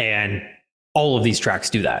 and all of these tracks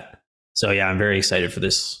do that. So yeah, I'm very excited for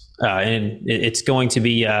this. And it's going to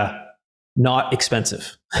be not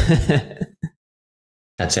expensive.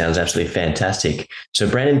 That sounds absolutely fantastic. So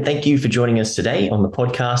Brandon, thank you for joining us today on the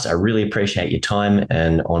podcast. I really appreciate your time.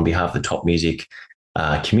 And on behalf of the Top Music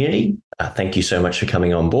community, thank you so much for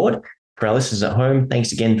coming on board. For our listeners at home,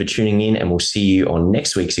 thanks again for tuning in, and we'll see you on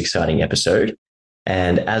next week's exciting episode.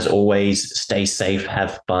 And as always, stay safe,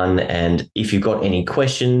 have fun. And if you've got any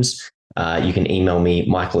questions, you can email me,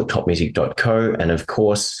 michael@topmusic.co. And of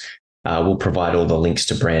course, we'll provide all the links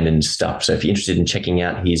to Brandon's stuff. So if you're interested in checking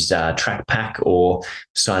out his track pack or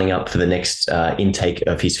signing up for the next intake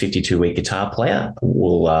of his 52-week guitar player,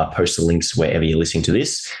 we'll post the links wherever you're listening to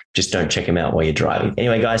this. Just don't check them out while you're driving.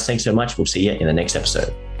 Anyway, guys, thanks so much. We'll see you in the next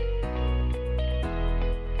episode.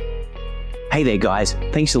 Hey there, guys.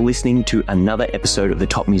 Thanks for listening to another episode of the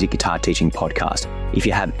Top Music Guitar Teaching Podcast. If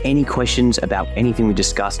you have any questions about anything we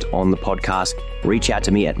discussed on the podcast, reach out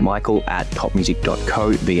to me at michael@topmusic.co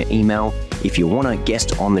via email. If you want to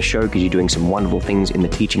guest on the show because you're doing some wonderful things in the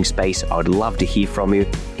teaching space, I would love to hear from you.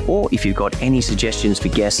 Or if you've got any suggestions for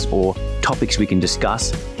guests or topics we can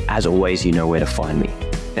discuss, as always, you know where to find me.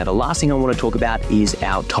 Now, the last thing I want to talk about is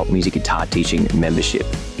our Top Music Guitar Teaching membership.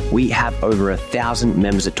 We have over 1,000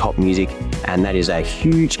 members at Top Music, and that is a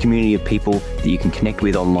huge community of people that you can connect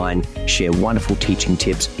with online, share wonderful teaching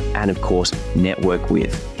tips, and of course, network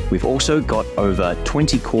with. We've also got over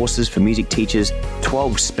 20 courses for music teachers,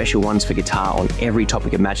 12 special ones for guitar on every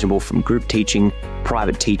topic imaginable, from group teaching,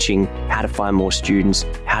 private teaching, how to find more students,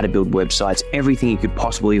 how to build websites, everything you could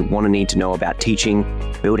possibly want to need to know about teaching,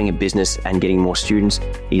 building a business, and getting more students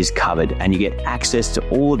is covered. And you get access to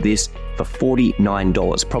all of this for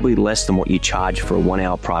 $49, probably less than what you charge for a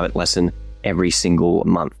 1-hour private lesson every single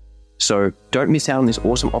month. So don't miss out on this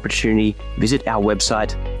awesome opportunity. Visit our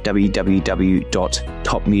website,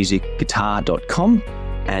 www.topmusicguitar.com,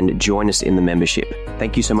 and join us in the membership.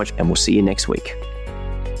 Thank you so much, and we'll see you next week.